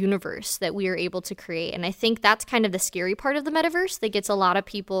second universe that we are able to create. And I think that's kind of the scary part of the metaverse that gets a lot of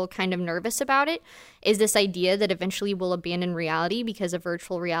people kind of nervous about it, is this idea that eventually we'll abandon reality because a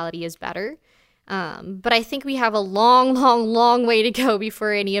virtual reality is better. But I think we have a long, long, long way to go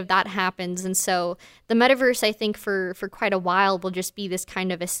before any of that happens. And so the metaverse, I think, for quite a while will just be this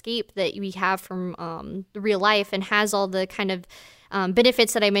kind of escape that we have from real life, and has all the kind of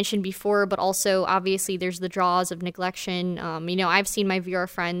benefits that I mentioned before, but also obviously there's the draws of neglection. I've seen my VR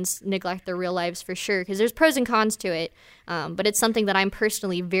friends neglect their real lives for sure, because there's pros and cons to it. But it's something that I'm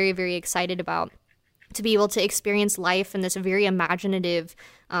personally very, very excited about. to be able to experience life in this very imaginative,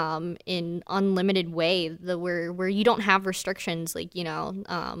 in unlimited way, where you don't have restrictions, like,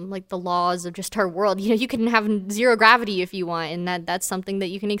 like the laws of just our world. You can have zero gravity if you want, and that's something that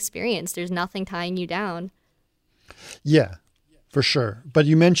you can experience. There's nothing tying you down. Yeah, for sure. But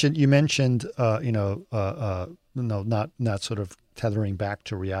you mentioned, not sort of tethering back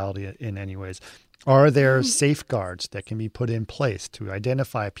to reality in any ways. Are there safeguards that can be put in place to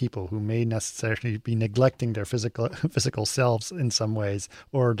identify people who may necessarily be neglecting their physical selves in some ways,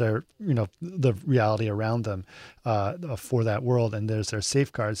 or their, the reality around them for that world? And there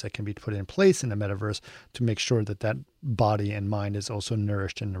safeguards that can be put in place in the metaverse to make sure that body and mind is also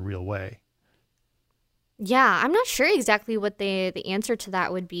nourished in a real way. Yeah, I'm not sure exactly what the answer to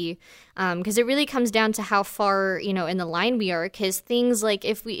that would be, because it really comes down to how far, in the line we are. Because things like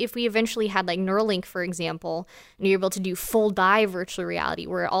if we eventually had like Neuralink, for example, and you're able to do full dive virtual reality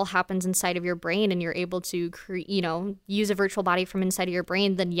where it all happens inside of your brain, and you're able to use a virtual body from inside of your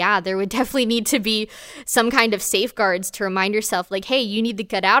brain, then yeah, there would definitely need to be some kind of safeguards to remind yourself, like, hey, you need to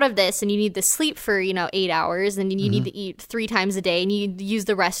get out of this, and you need to sleep for 8 hours, and you need to eat 3 times a day, and you need to use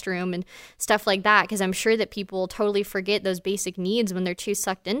the restroom and stuff like that. Because I'm sure that people totally forget those basic needs when they're too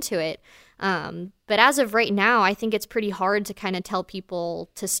sucked into it. But as of right now, I think it's pretty hard to kind of tell people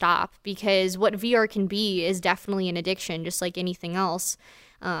to stop, because what VR can be is definitely an addiction, just like anything else.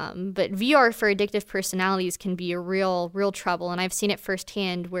 But VR for addictive personalities can be a real trouble. And I've seen it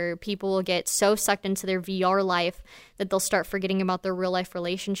firsthand, where people will get so sucked into their VR life that they'll start forgetting about their real life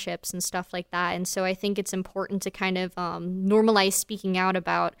relationships and stuff like that. And so I think it's important to kind of normalize speaking out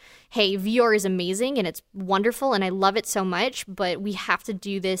about, hey, VR is amazing and it's wonderful and I love it so much, but we have to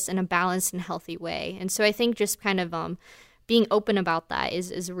do this in a balanced and healthy way. And so I think just kind of being open about that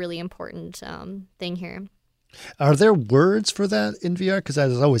is a really important thing here. Are there words for that in VR? Because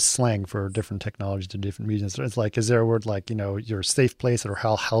there's always slang for different technologies to different regions. It's like, is there a word like, your safe place, or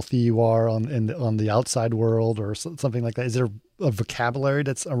how healthy you are on the outside world, or something like that? Is there a vocabulary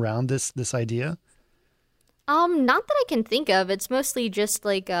that's around this idea? Not that I can think of. It's mostly just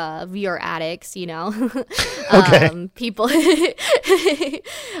like VR addicts, Okay. People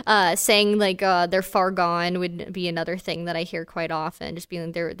saying like they're far gone would be another thing that I hear quite often. Just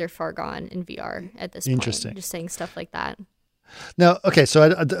being they're far gone in VR at this point. Interesting. Just saying stuff like that. Now, okay, so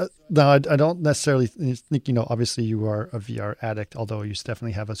I don't necessarily think, obviously you are a VR addict, although you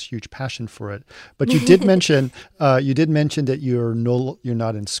definitely have a huge passion for it. But you did mention that you're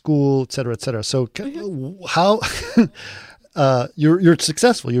not in school, et cetera, et cetera. So how you're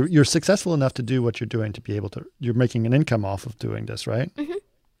successful? You're successful enough to do what you're doing, to be able to. You're making an income off of doing this, right? Mm-hmm.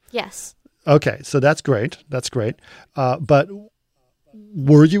 Yes. Okay, so that's great. But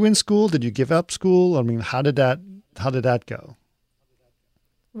were you in school? Did you give up school? I mean, how did that go?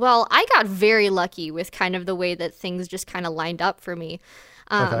 Well, I got very lucky with kind of the way that things just kind of lined up for me.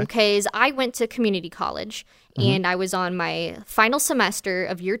 Because I went to community college, and I was on my final semester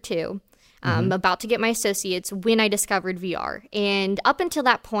of year 2. About to get my associates when I discovered VR. And up until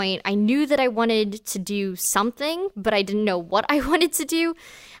that point, I knew that I wanted to do something, but I didn't know what I wanted to do.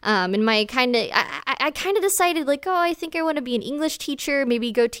 And I kind of decided like, I think I want to be an English teacher,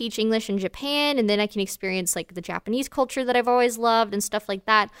 maybe go teach English in Japan, and then I can experience like the Japanese culture that I've always loved and stuff like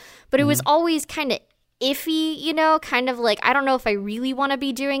that. But it was always kind of iffy, kind of like, I don't know if I really want to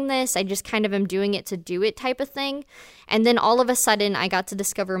be doing this. I just kind of am doing it to do it type of thing. And then all of a sudden I got to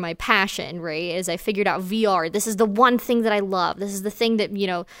discover my passion, right? As I figured out VR, this is the one thing that I love. This is the thing that,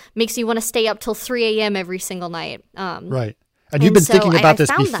 makes me want to stay up till 3 a.m. every single night. Right. And you've been thinking about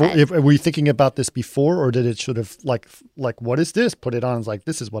this before. Were you thinking about this before, or did it sort of like, what is this? Put it on. It's like,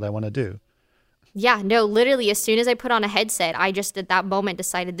 this is what I want to do. Yeah, no, literally as soon as I put on a headset, I just at that moment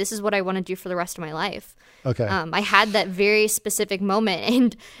decided this is what I want to do for the rest of my life. Okay. I had that very specific moment,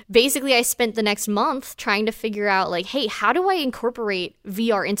 and basically I spent the next month trying to figure out like, hey, how do I incorporate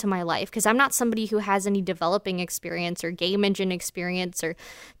VR into my life? Because I'm not somebody who has any developing experience or game engine experience or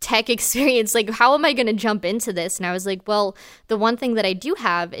tech experience. Like, how am I going to jump into this? And I was like, well, the one thing that I do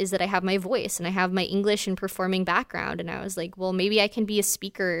have is that I have my voice and I have my English and performing background. And I was like, well, maybe I can be a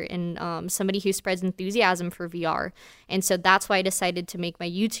speaker and somebody who spreads enthusiasm for VR. And so that's why I decided to make my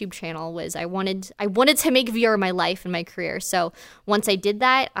YouTube channel. Was I wanted to make VR my life and my career. So once I did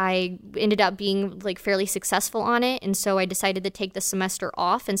that, I ended up being like fairly successful on it. And so I decided to take the semester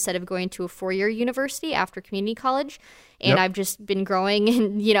off instead of going to a 4-year university after community college. And I've just been growing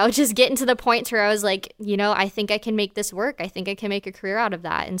and, just getting to the point where I was like, I think I can make this work. I think I can make a career out of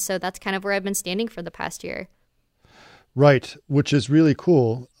that. And so that's kind of where I've been standing for the past year. Right, which is really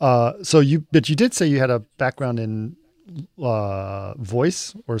cool. But you did say you had a background in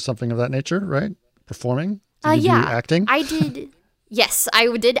voice or something of that nature, right? performing? Did you do Yeah, acting? I did. Yes, I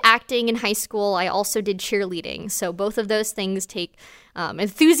did acting in high school. I also did cheerleading. So both of those things take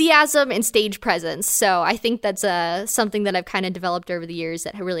enthusiasm and stage presence. So I think that's something that I've kind of developed over the years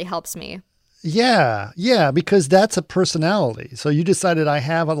that really helps me. Yeah, because that's a personality. So you decided I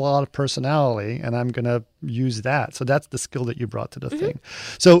have a lot of personality and I'm going to use that. So that's the skill that you brought to the thing.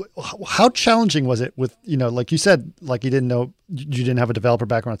 So how challenging was it with, like you said, like you didn't have a developer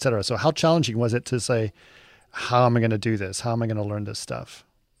background, et cetera. So how challenging was it to say, how am I going to do this? How am I going to learn this stuff?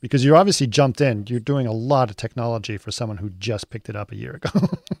 Because you're obviously jumped in. You're doing a lot of technology for someone who just picked it up a year ago.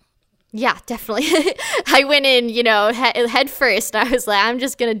 Yeah, definitely. I went in, head first. I was like, I'm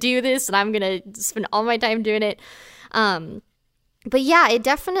just going to do this and I'm going to spend all my time doing it. But yeah, it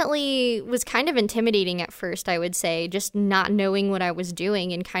definitely was kind of intimidating at first, I would say, just not knowing what I was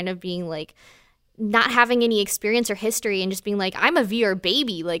doing and kind of being like, not having any experience or history and just being like, I'm a VR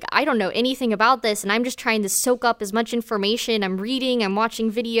baby. Like, I don't know anything about this. And I'm just trying to soak up as much information. I'm reading, I'm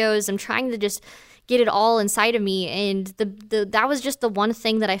watching videos. I'm trying to just get it all inside of me. And that was just the one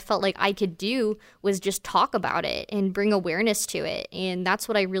thing that I felt like I could do was just talk about it and bring awareness to it. And that's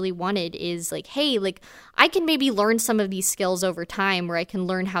what I really wanted is like, hey, like I can maybe learn some of these skills over time where I can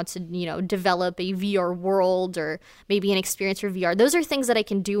learn how to, develop a VR world or maybe an experience for VR. Those are things that I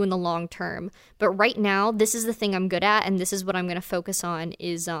can do in the long term. But right now, this is the thing I'm good at. And this is what I'm going to focus on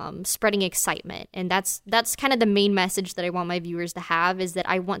is spreading excitement. And that's kind of the main message that I want my viewers to have is that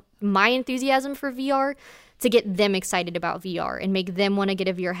I want my enthusiasm for VR to get them excited about VR and make them want to get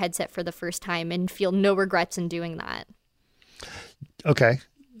a VR headset for the first time and feel no regrets in doing that. Okay.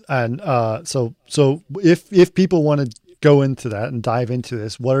 And so if people want to go into that and dive into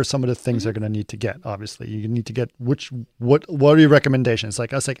this, what are some of the things they're going to need to get? Obviously, you need to get what are your recommendations?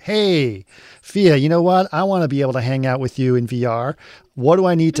 Like us, like, hey, Fia, you know what? I want to be able to hang out with you in VR. What do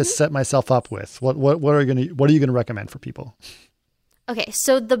I need to set myself up with? What are you going to recommend for people? Okay,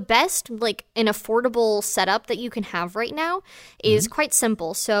 so the best, like, an affordable setup that you can have right now is quite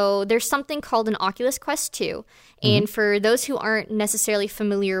simple. So there's something called an Oculus Quest 2. And for those who aren't necessarily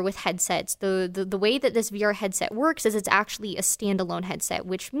familiar with headsets, the way that this VR headset works is it's actually a standalone headset,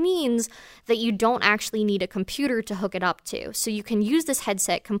 which means that you don't actually need a computer to hook it up to. So you can use this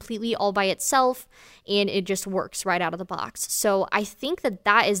headset completely all by itself, and it just works right out of the box. So I think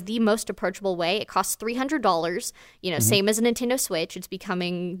that is the most approachable way. It costs $300, same as a Nintendo Switch. It's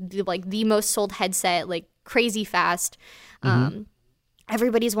becoming the most sold headset, like crazy fast.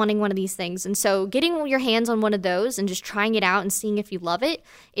 Everybody's wanting one of these things. And so getting your hands on one of those and just trying it out and seeing if you love it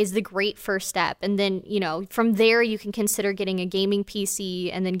is the great first step. And then, from there, you can consider getting a gaming PC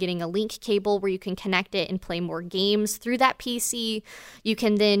and then getting a link cable where you can connect it and play more games through that PC. You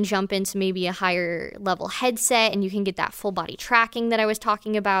can then jump into maybe a higher level headset and you can get that full body tracking that I was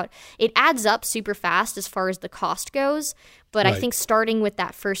talking about. It adds up super fast as far as the cost goes. But right. I think starting with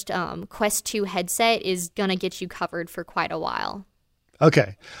that first Quest 2 headset is going to get you covered for quite a while.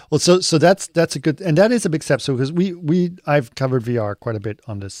 Okay. Well, so that's a good, and that is a big step. So because I've covered VR quite a bit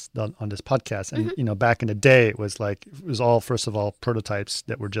on this podcast, and back in the day it was all first of all prototypes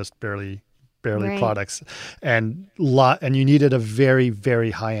that were just barely right. products, and you needed a very, very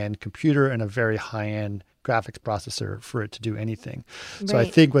high end computer and a very high end graphics processor for it to do anything. Right. So I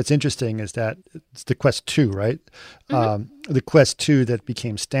think what's interesting is that it's the Quest 2, right? The Quest 2 that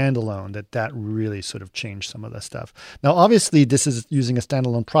became standalone, that really sort of changed some of that stuff. Now, obviously, this is using a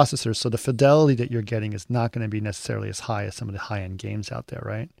standalone processor, so the fidelity that you're getting is not going to be necessarily as high as some of the high-end games out there,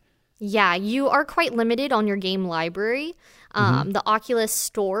 right? Yeah, you are quite limited on your game library. The Oculus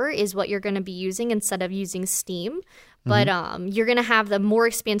Store is what you're going to be using instead of using Steam. But you're going to have the more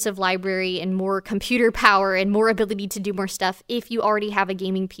expansive library and more computer power and more ability to do more stuff if you already have a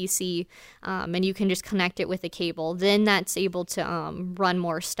gaming PC and you can just connect it with a cable. Then that's able to run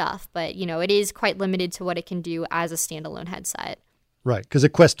more stuff. But, it is quite limited to what it can do as a standalone headset. Right, because the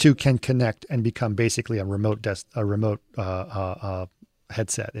Quest 2 can connect and become basically a remote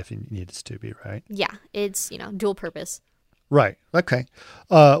headset if it needs to be, right? Yeah, it's, dual purpose. Right. Okay.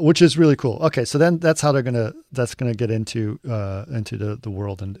 Which is really cool. Okay. So then that's how that's gonna get into the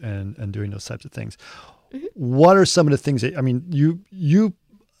world and doing those types of things. What are some of the things that,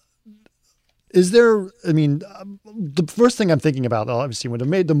 the first thing I'm thinking about, obviously,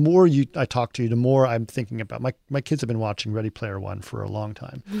 the more I talk to you, the more I'm thinking about, my kids have been watching Ready Player One for a long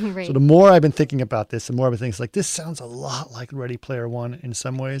time. Right. So the more I've been thinking about this, the more I've been thinking, this sounds a lot like Ready Player One in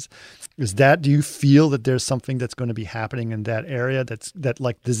some ways. Do you feel that there's something that's going to be happening in that area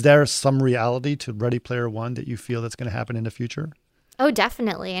is there some reality to Ready Player One that you feel that's going to happen in the future? Oh,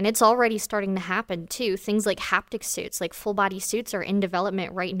 definitely. And it's already starting to happen too. Things like haptic suits, like full body suits, are in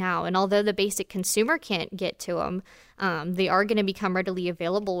development right now. And although the basic consumer can't get to them, they are going to become readily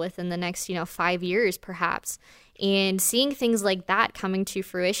available within the next, 5 years, perhaps. And seeing things like that coming to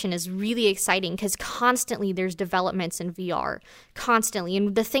fruition is really exciting because constantly there's developments in VR, constantly.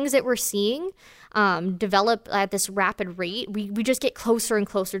 And the things that we're seeing develop at this rapid rate, we just get closer and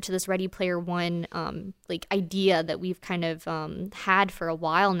closer to this Ready Player One like idea that we've kind of had for a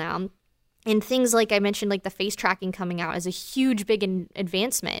while now. And things like I mentioned, like the face tracking coming out is a huge, big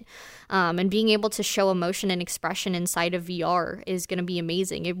advancement. And being able to show emotion and expression inside of VR is going to be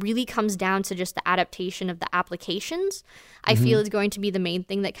amazing. It really comes down to just the adaptation of the applications. I feel is going to be the main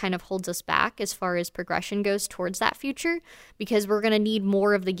thing that kind of holds us back as far as progression goes towards that future, because we're going to need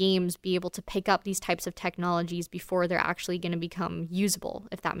more of the games be able to pick up these types of technologies before they're actually going to become usable,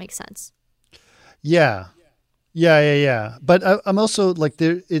 if that makes sense. Yeah. Yeah. But I'm also like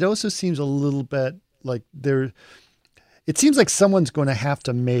it also seems a little bit like it seems like someone's going to have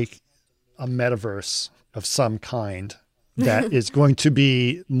to make a metaverse of some kind that is going to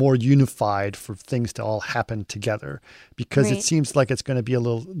be more unified for things to all happen together, because it seems like it's going to be a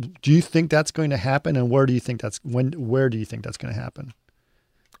little, do you think that's going to happen? And where do you think that's going to happen?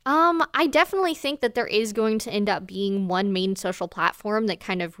 I definitely think that there is going to end up being one main social platform that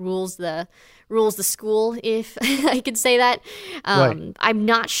kind of rules the school, if I could say that. Right. I'm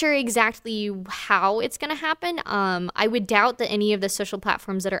not sure exactly how it's going to happen. I would doubt that any of the social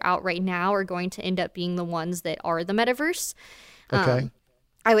platforms that are out right now are going to end up being the ones that are the metaverse. Okay.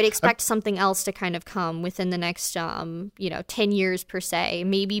 I would expect something else to kind of come within the next, 10 years per se,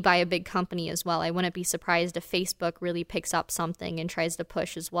 maybe by a big company as well. I wouldn't be surprised if Facebook really picks up something and tries to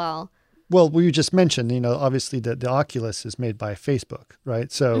push as well. Well, you just mentioned, obviously the Oculus is made by Facebook,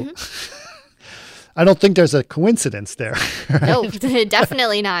 right? So I don't think there's a coincidence there. Right? No,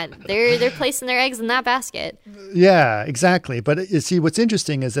 definitely not. They're placing their eggs in that basket. Yeah, exactly. But you see, what's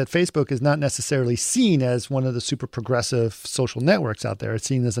interesting is that Facebook is not necessarily seen as one of the super progressive social networks out there. It's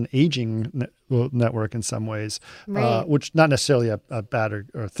seen as an aging network in some ways, right. Which not necessarily a bad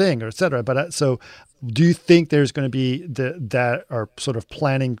or thing, or et cetera. But so do you think there's going to be that are sort of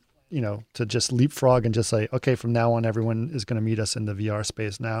planning to just leapfrog and just say, okay, from now on, everyone is going to meet us in the VR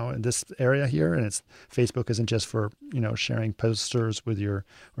space now in this area here. And Facebook isn't just for, sharing posters or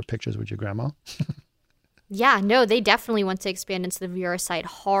pictures with your grandma. Yeah, no, they definitely want to expand into the VR side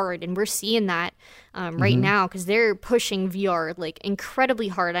hard. And we're seeing that right now because they're pushing VR like incredibly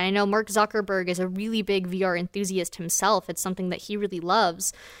hard. And I know Mark Zuckerberg is a really big VR enthusiast himself. It's something that he really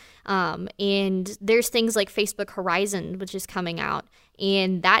loves. And there's things like Facebook Horizon, which is coming out.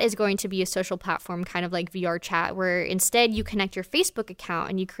 And that is going to be a social platform kind of like VR chat, where instead you connect your Facebook account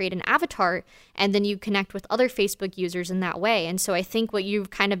and you create an avatar, and then you connect with other Facebook users in that way. And so I think what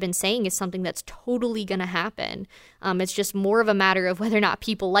you've kind of been saying is something that's totally going to happen. It's just more of a matter of whether or not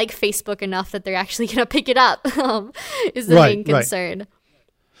people like Facebook enough that they're actually going to pick it up is the main concern. Right.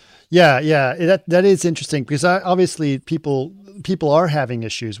 Yeah, that is interesting, because obviously people are having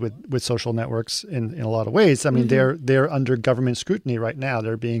issues with social networks in a lot of ways. I mean, they're under government scrutiny right now.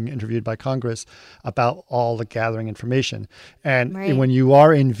 They're being interviewed by Congress about all the gathering information. And when you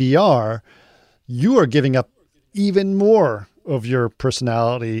are in VR, you are giving up even more of your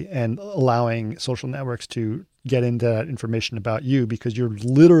personality and allowing social networks to get into that information about you, because you're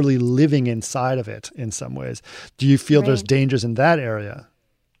literally living inside of it in some ways. Do you feel there's dangers in that area?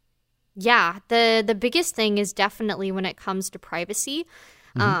 Yeah, the biggest thing is definitely when it comes to privacy,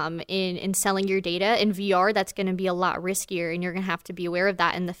 in selling your data. In VR, that's going to be a lot riskier, and you're going to have to be aware of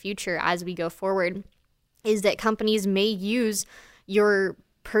that in the future as we go forward, is that companies may use your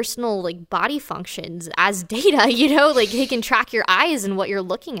personal like body functions as data, like they can track your eyes and what you're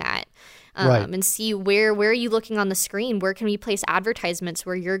looking at. And see where are you looking on the screen? Where can we place advertisements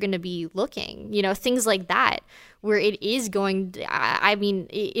where you're going to be looking? Things like that, where it is going to, I mean,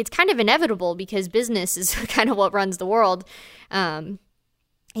 it's kind of inevitable because business is kind of what runs the world. And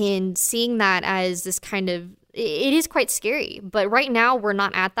seeing that as this kind of, it is quite scary. But right now we're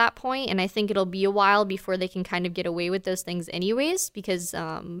not at that point, and I think it'll be a while before they can kind of get away with those things anyways, because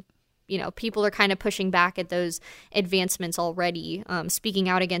people are kind of pushing back at those advancements already, speaking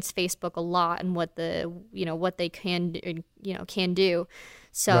out against Facebook a lot and what they can do.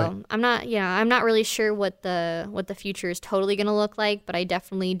 So I'm not really sure what the future is totally going to look like, but I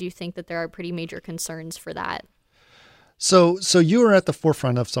definitely do think that there are pretty major concerns for that. So you are at the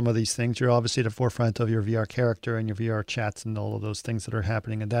forefront of some of these things. You're obviously at the forefront of your VR character and your VR chats and all of those things that are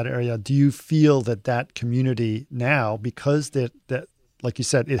happening in that area. Do you feel that community now, because that like you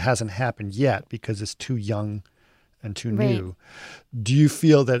said, it hasn't happened yet because it's too young and too new. Do you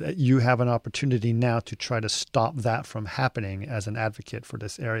feel that you have an opportunity now to try to stop that from happening as an advocate for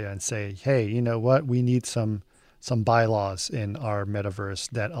this area and say, hey, you know what, we need some bylaws in our metaverse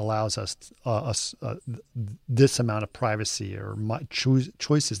that allows us this amount of privacy or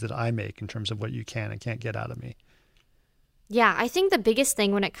choices that I make in terms of what you can and can't get out of me? Yeah, I think the biggest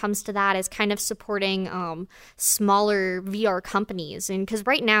thing when it comes to that is kind of supporting smaller VR companies, and because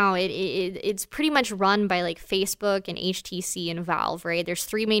right now it's pretty much run by like Facebook and HTC and Valve, right? There's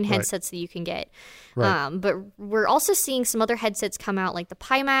 3 main headsets that you can get, but we're also seeing some other headsets come out, like the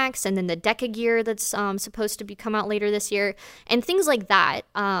Pimax and then the Deca Gear that's supposed to come out later this year, and things like that.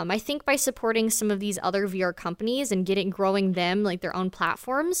 I think by supporting some of these other VR companies and growing them like their own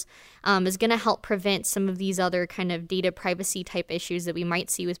platforms is going to help prevent some of these other kind of data privacy type issues that we might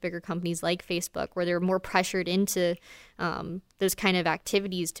see with bigger companies like Facebook, where they're more pressured into those kind of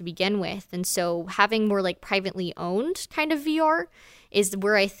activities to begin with. And so having more like privately owned kind of VR is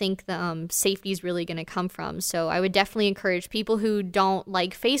where I think the safety is really going to come from. So I would definitely encourage people who don't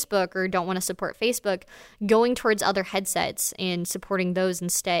like Facebook or don't want to support Facebook going towards other headsets and supporting those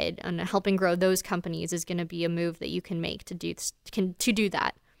instead, and helping grow those companies is going to be a move that you can make to do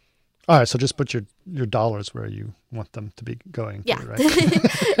that. All right, so just put your dollars where you want them to be going. Yeah.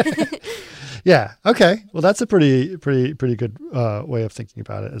 Right? Yeah. Okay. Well, that's a pretty good way of thinking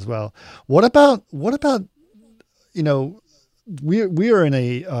about it as well. What about we are in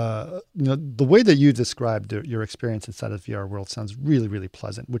a the way that you described your experience inside of the VR world sounds really, really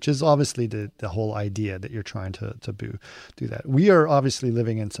pleasant, which is obviously the whole idea that you're trying to do that. We are obviously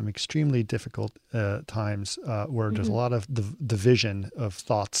living in some extremely difficult times where there's a lot of division of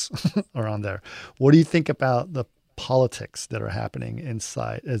thoughts around there. What do you think about the politics that are happening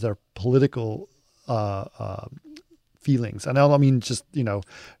inside as our political feelings? And I don't mean just,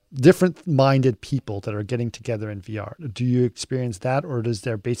 different-minded people that are getting together in VR. Do you experience that, or is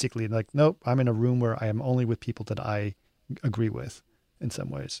there basically like, nope, I'm in a room where I am only with people that I agree with in some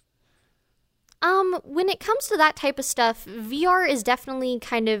ways? When it comes to that type of stuff, VR is definitely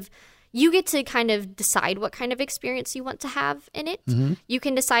you get to kind of decide what kind of experience you want to have in it. Mm-hmm. You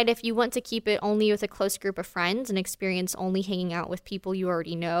can decide if you want to keep it only with a close group of friends and experience only hanging out with people you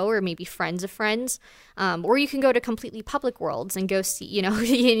already know, or maybe friends of friends. Or you can go to completely public worlds and go see,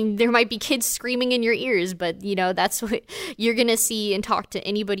 there might be kids screaming in your ears, but, that's what you're going to see and talk to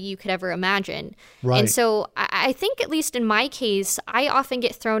anybody you could ever imagine. Right. And so I think, at least in my case, I often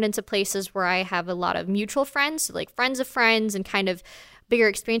get thrown into places where I have a lot of mutual friends, like friends of friends, and kind of bigger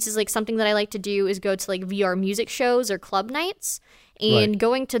experiences. Like something that I like to do is go to like VR music shows or club nights, and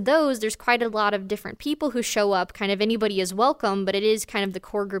going to those, there's quite a lot of different people who show up. Kind of anybody is welcome, but it is kind of the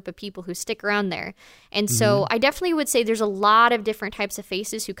core group of people who stick around there. And so I definitely would say there's a lot of different types of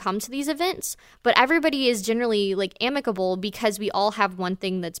faces who come to these events, but everybody is generally like amicable because we all have one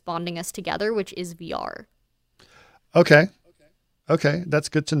thing that's bonding us together, which is VR. Okay, that's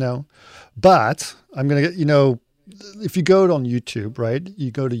good to know. But I'm going to get, if you go on YouTube, right,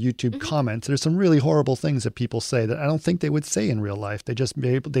 you go to YouTube comments, there's some really horrible things that people say that I don't think they would say in real life.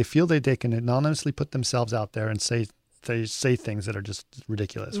 They feel that they can anonymously put themselves out there and say things that are just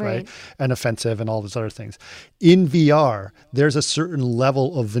ridiculous, right? And offensive and all those other things. In VR, there's a certain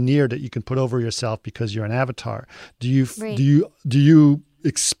level of veneer that you can put over yourself because you're an avatar. Do you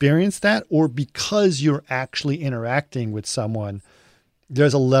experience that, or because you're actually interacting with someone,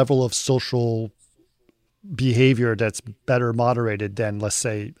 there's a level of social behavior that's better moderated than, let's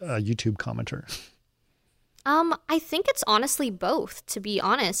say, a YouTube commenter? I think it's honestly both, to be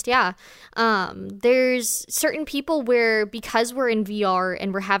honest. Yeah. There's certain people where, because we're in VR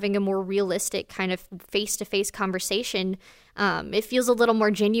and we're having a more realistic kind of face-to-face conversation, it feels a little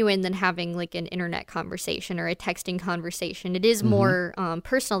more genuine than having like an internet conversation or a texting conversation. It is more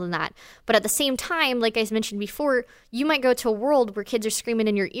personal than that. But at the same time, like I mentioned before, you might go to a world where kids are screaming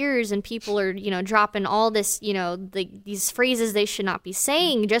in your ears and people are, dropping all this, these phrases they should not be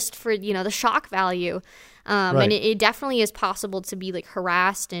saying just for, the shock value. And it definitely is possible to be like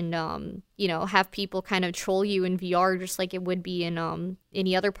harassed and, have people kind of troll you in VR just like it would be in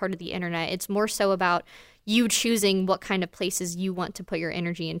any other part of the internet. It's more so about you choosing what kind of places you want to put your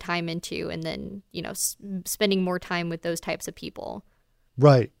energy and time into, and then, spending more time with those types of people.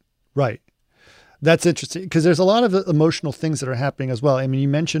 Right. That's interesting, because there's a lot of emotional things that are happening as well. I mean, you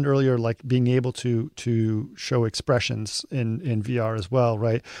mentioned earlier, like being able to show expressions in VR as well,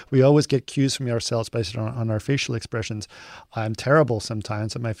 right? We always get cues from ourselves based on our facial expressions. I'm terrible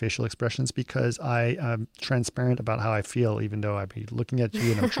sometimes at my facial expressions because I am transparent about how I feel, even though I'd be looking at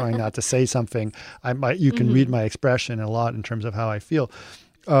you and I'm trying not to say something. You can read my expression a lot in terms of how I feel.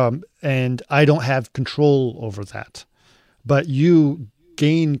 and I don't have control over that. But you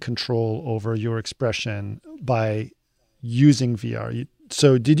gain control over your expression by using VR.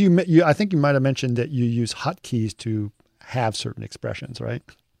 So did you? I think you might have mentioned that you use hotkeys to have certain expressions, right?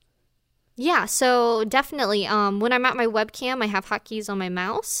 Yeah, so definitely. When I'm at my webcam, I have hotkeys on my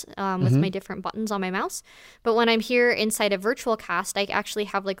mouse with my different buttons on my mouse. But when I'm here inside a virtual cast, I actually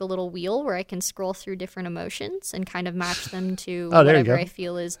have like a little wheel where I can scroll through different emotions and kind of match them to whatever I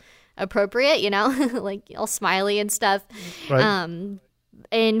feel is appropriate, like all smiley and stuff. Right.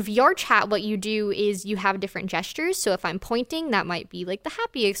 In VR chat, what you do is you have different gestures. So if I'm pointing, that might be like the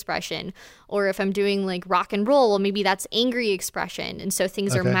happy expression. Or if I'm doing like rock and roll, well, maybe that's angry expression. And so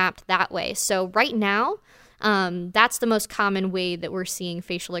things are mapped that way. So right now, that's the most common way that we're seeing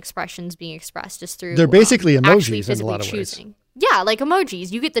facial expressions being expressed is through... They're basically emojis in a lot of ways. Yeah, like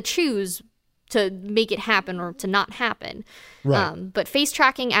emojis. You get to choose to make it happen or to not happen. Right. But face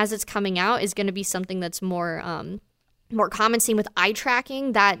tracking as it's coming out is going to be something that's more common. Same with eye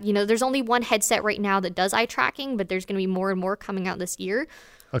tracking, that there's only one headset right now that does eye tracking, but there's going to be more and more coming out this year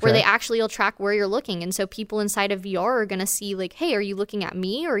where they actually will track where you're looking. And so people inside of VR are going to see like, hey, are you looking at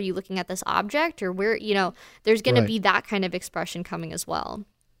me, or are you looking at this object, or where, there's going to be that kind of expression coming as well.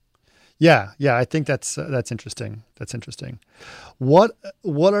 Yeah, I think that's interesting. That's interesting. What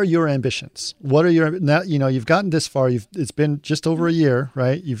are your ambitions? What are your now? You've gotten this far. It's been just over a year,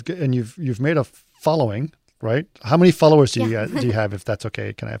 right? You've made a following, right? How many followers do you have? If that's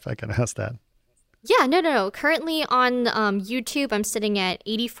okay, if I can ask that? Yeah, no. Currently on YouTube, I'm sitting at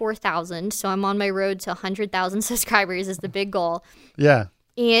 84,000. So I'm on my road to 100,000 subscribers is the big goal. Yeah.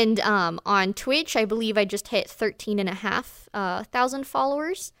 And on Twitch, I believe I just hit 13,500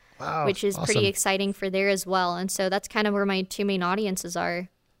 followers. Wow, which is awesome. Pretty exciting for there as well. And so that's kind of where my two main audiences are.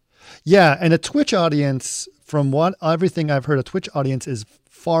 Yeah, and a Twitch audience, from everything I've heard, a Twitch audience is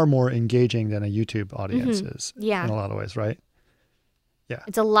far more engaging than a YouTube audience is in a lot of ways, right? Yeah.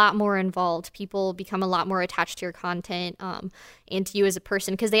 It's a lot more involved. People become a lot more attached to your content and to you as a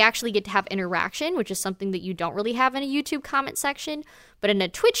person because they actually get to have interaction, which is something that you don't really have in a YouTube comment section. But in a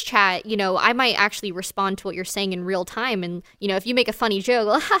Twitch chat, I might actually respond to what you're saying in real time. And, if you make a funny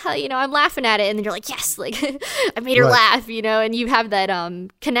joke, I'm laughing at it. And then you're like, yes, like I made her laugh, and you have that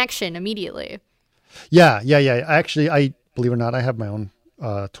connection immediately. Yeah. Actually, I believe it or not, I have my own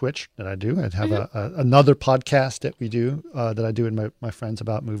Twitch that I do. I have another podcast that we do that I do with my friends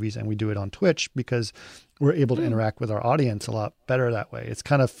about movies, and we do it on Twitch because we're able to interact with our audience a lot better that way. It's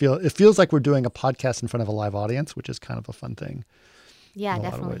kind of it feels like we're doing a podcast in front of a live audience, which is kind of a fun thing. Yeah, in a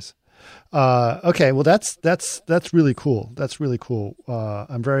definitely. lot of ways. Okay, well that's really cool. That's really cool.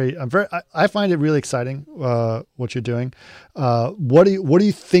 I find it really exciting what you're doing. What do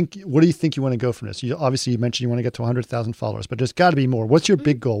you think you want to go from this? You mentioned you want to get to 100,000 followers, but there's got to be more. What's your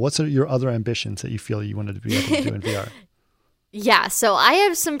big goal? What's your other ambitions that you feel you wanted to be able to do in VR? Yeah, so I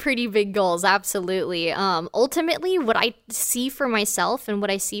have some pretty big goals, absolutely. Ultimately, what I see for myself and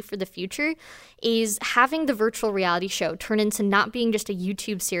what I see for the future is having the virtual reality show turn into not being just a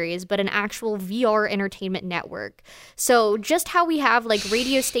YouTube series, but an actual VR entertainment network. So just how we have like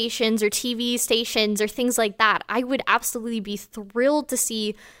radio stations or TV stations or things like that, I would absolutely be thrilled to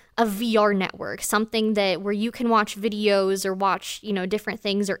see a VR network, something that where you can watch videos or watch, different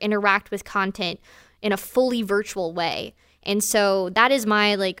things or interact with content in a fully virtual way. And so that is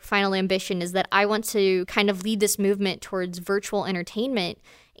my final ambition, is that I want to kind of lead this movement towards virtual entertainment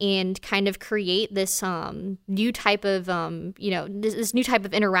and kind of create this new type of, this new type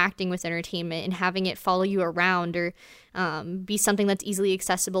of interacting with entertainment and having it follow you around or be something that's easily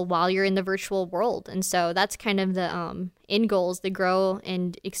accessible while you're in the virtual world. And so that's kind of the end goals, to grow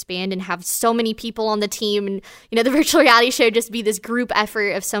and expand and have so many people on the team. And, the virtual reality show just be this group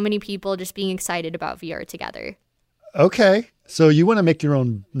effort of so many people just being excited about VR together. Okay. So you want to make your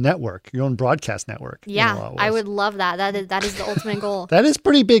own network, your own broadcast network. Yeah, I would love that. That is the ultimate goal. That is a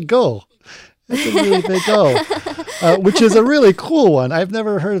pretty big goal. That's a really big goal, which is a really cool one. I've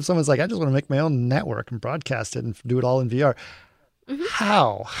never heard of someone's like, I just want to make my own network and broadcast it and do it all in VR. Mm-hmm.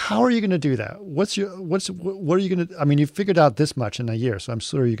 How are you going to do that? What are you going to, you figured out this much in a year, so I'm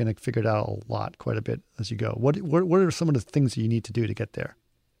sure you're going to figure it out quite a bit as you go. What are some of the things that you need to do to get there?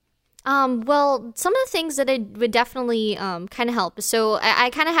 Well, some of the things that I would definitely kind of help. So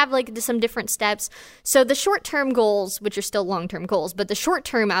I kind of have some different steps. So the short-term goals, which are still long-term goals, but the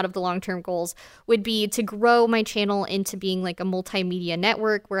short-term out of the long-term goals would be to grow my channel into being a multimedia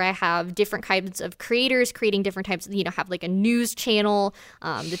network where I have different kinds of creators creating different types of, have a news channel, the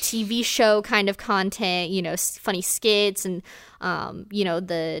TV show kind of content, funny skits and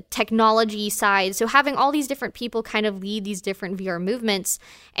the technology side. So having all these different people kind of lead these different VR movements,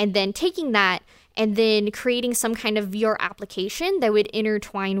 and then taking that and then creating some kind of VR application that would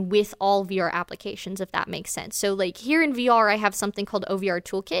intertwine with all VR applications, if that makes sense. So like here in VR, I have something called OVR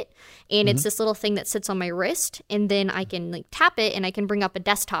Toolkit, and it's this little thing that sits on my wrist, and then I can like tap it and I can bring up a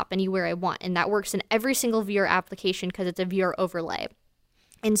desktop anywhere I want. And that works in every single VR application because it's a VR overlay.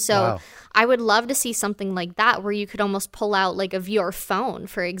 And so I would love to see something like that where you could almost pull out like a VR phone,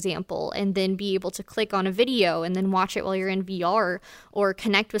 for example, and then be able to click on a video and then watch it while you're in VR, or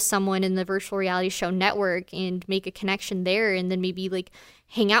connect with someone in the virtual reality show network and make a connection there, and then maybe like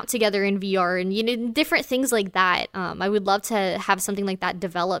hang out together in VR and, different things like that. I would love to have something like that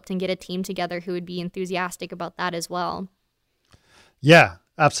developed and get a team together who would be enthusiastic about that as well. Yeah.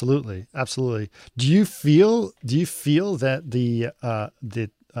 Absolutely, absolutely. Do you feel that the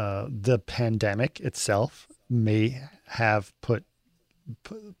pandemic itself may have put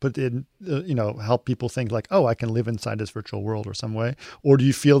in help people think like, oh, I can live inside this virtual world or some way? Or do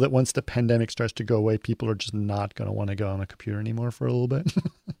you feel that once the pandemic starts to go away, people are just not going to want to go on a computer anymore for a little bit?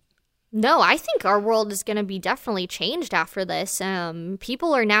 No, I think our world is going to be definitely changed after this.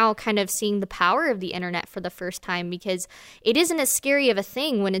 People are now kind of seeing the power of the internet for the first time, because it isn't as scary of a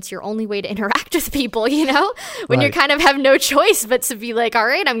thing when it's your only way to interact with people, when you kind of have no choice but to be like, all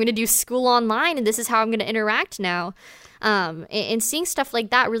right, I'm going to do school online and this is how I'm going to interact now. And seeing stuff like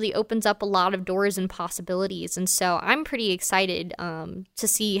that really opens up a lot of doors and possibilities. And so I'm pretty excited to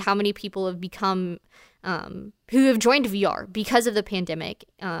see how many people have become who have joined VR because of the pandemic,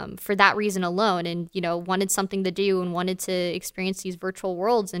 for that reason alone, and wanted something to do and wanted to experience these virtual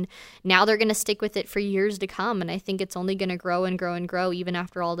worlds, and now they're going to stick with it for years to come. And I think it's only going to grow and grow and grow even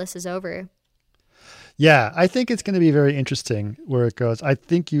after all this is over. Yeah, I think it's going to be very interesting where it goes. I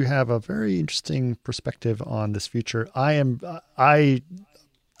think you have a very interesting perspective on this future.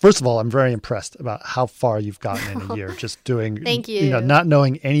 First of all, I'm very impressed about how far you've gotten in a year, just doing, Thank you. Not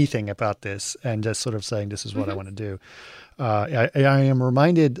knowing anything about this and just sort of saying, this is what I want to do. I am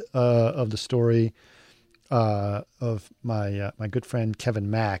reminded of the story of my good friend,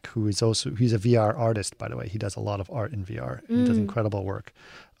 Kevin Mack, he's a VR artist, by the way. He does a lot of art in VR. He does incredible work.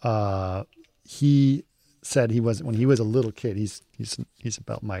 He said when he was a little kid, he's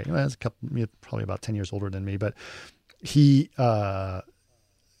about probably about 10 years older than me, but he had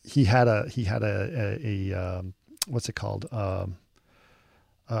a what's it called?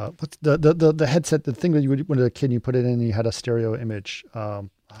 What's the headset, the thing that you would, when you were a kid, you put it in and you had a stereo image.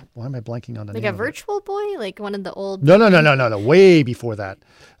 Why am I blanking on the name? Like a Virtual Boy? Like one of the old... No. Way before that.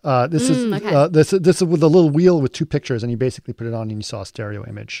 This is with a little wheel with two pictures, and you basically put it on and you saw a stereo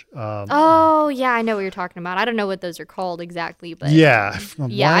image. Yeah, I know what you're talking about. I don't know what those are called exactly, but... Yeah.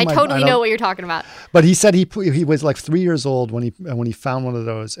 I totally know what you're talking about. But he said he was like 3 years old when he found one of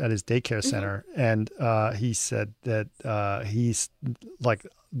those at his daycare center, and he said that he's like...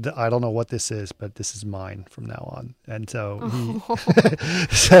 I don't know what this is, but this is mine from now on. And so,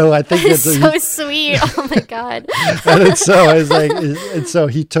 so I think it's so sweet. Oh my God. And so I was like, and so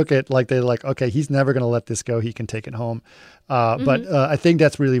he took it like they're like, okay, he's never going to let this go. He can take it home. But I think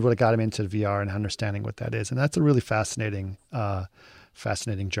that's really what got him into VR and understanding what that is. And that's a really fascinating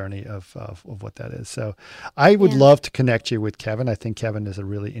journey of what that is. So I would love to connect you with Kevin. I think Kevin is a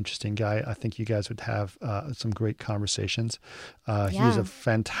really interesting guy. I think you guys would have some great conversations. He's a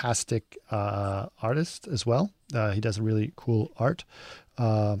fantastic artist as well. He does really cool art.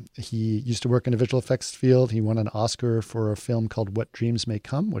 He used to work in the visual effects field. He won an Oscar for a film called What Dreams May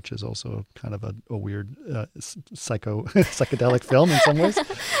Come, which is also kind of a weird psychedelic film in some ways.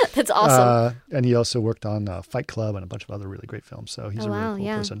 That's awesome. And he also worked on Fight Club and a bunch of other really great films. So he's a really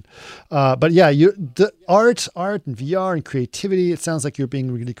cool person. But yeah, the art and VR and creativity, it sounds like you're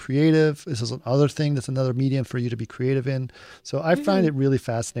being really creative. This is another thing that's another medium for you to be creative in. So I find it really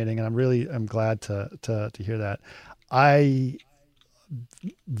fascinating, and I'm glad to hear that.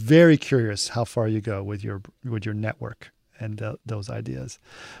 Very curious how far you go with your network and those ideas.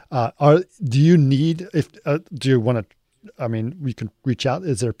 Do you want to? I mean, we can reach out.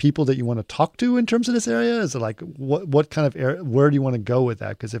 Is there people that you want to talk to in terms of this area? Is it like what kind of area? Where do you want to go with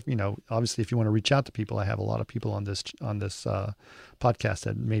that? Because obviously, if you want to reach out to people, I have a lot of people on this podcast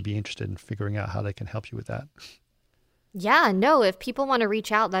that may be interested in figuring out how they can help you with that. Yeah, no, if people want to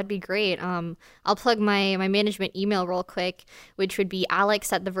reach out, that'd be great. I'll plug my management email real quick, which would be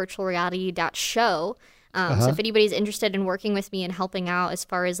alex@thevirtualreality.show. So if anybody's interested in working with me and helping out as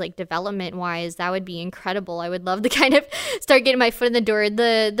far as like development wise, that would be incredible. I would love to kind of start getting my foot in the door.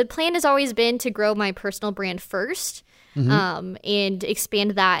 The plan has always been to grow my personal brand first. and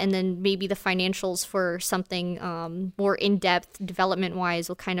expand that. And then maybe the financials for something more in-depth development-wise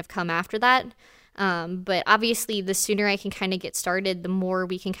will kind of come after that. But obviously, the sooner I can kind of get started, the more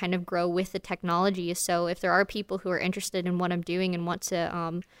we can kind of grow with the technology. So if there are people who are interested in what I'm doing and want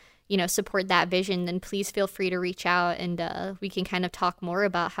to, support that vision, then please feel free to reach out, and we can kind of talk more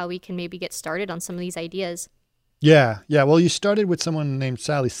about how we can maybe get started on some of these ideas. Yeah. Well, you started with someone named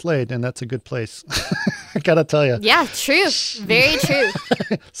Sally Slade, and that's a good place. I gotta tell you. Yeah, true. Very true.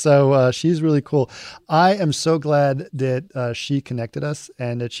 So she's really cool. I am so glad that she connected us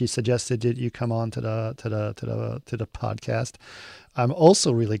and that she suggested that you come on to the podcast. I'm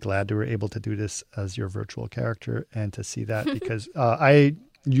also really glad that we're able to do this as your virtual character and to see that because I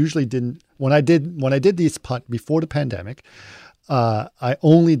usually didn't when I did these before the pandemic. I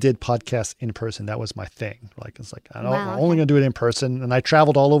only did podcasts in person. That was my thing. I'm only going to do it in person. And I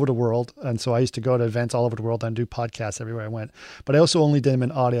traveled all over the world. And so I used to go to events all over the world and do podcasts everywhere I went. But I also only did them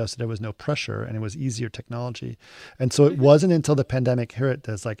in audio, so there was no pressure and it was easier technology. And so it wasn't until the pandemic hit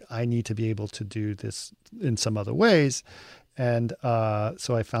that I need to be able to do this in some other ways. And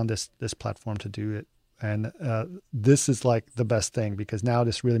so I found this platform to do it. And this is the best thing because now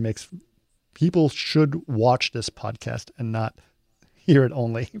this really makes people should watch this podcast and not hear it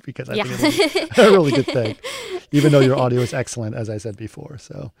only because I think it's a really good thing, even though your audio is excellent, as I said before.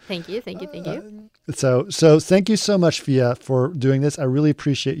 So thank you. So thank you so much, Fia, for doing this. I really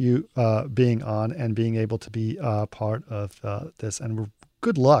appreciate you being on and being able to be part of this. And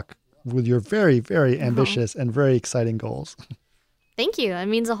good luck with your very, very ambitious and very exciting goals. Thank you. It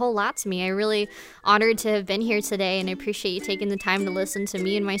means a whole lot to me. I'm really honored to have been here today, and I appreciate you taking the time to listen to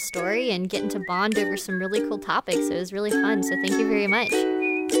me and my story and getting to bond over some really cool topics. It was really fun, so thank you very much.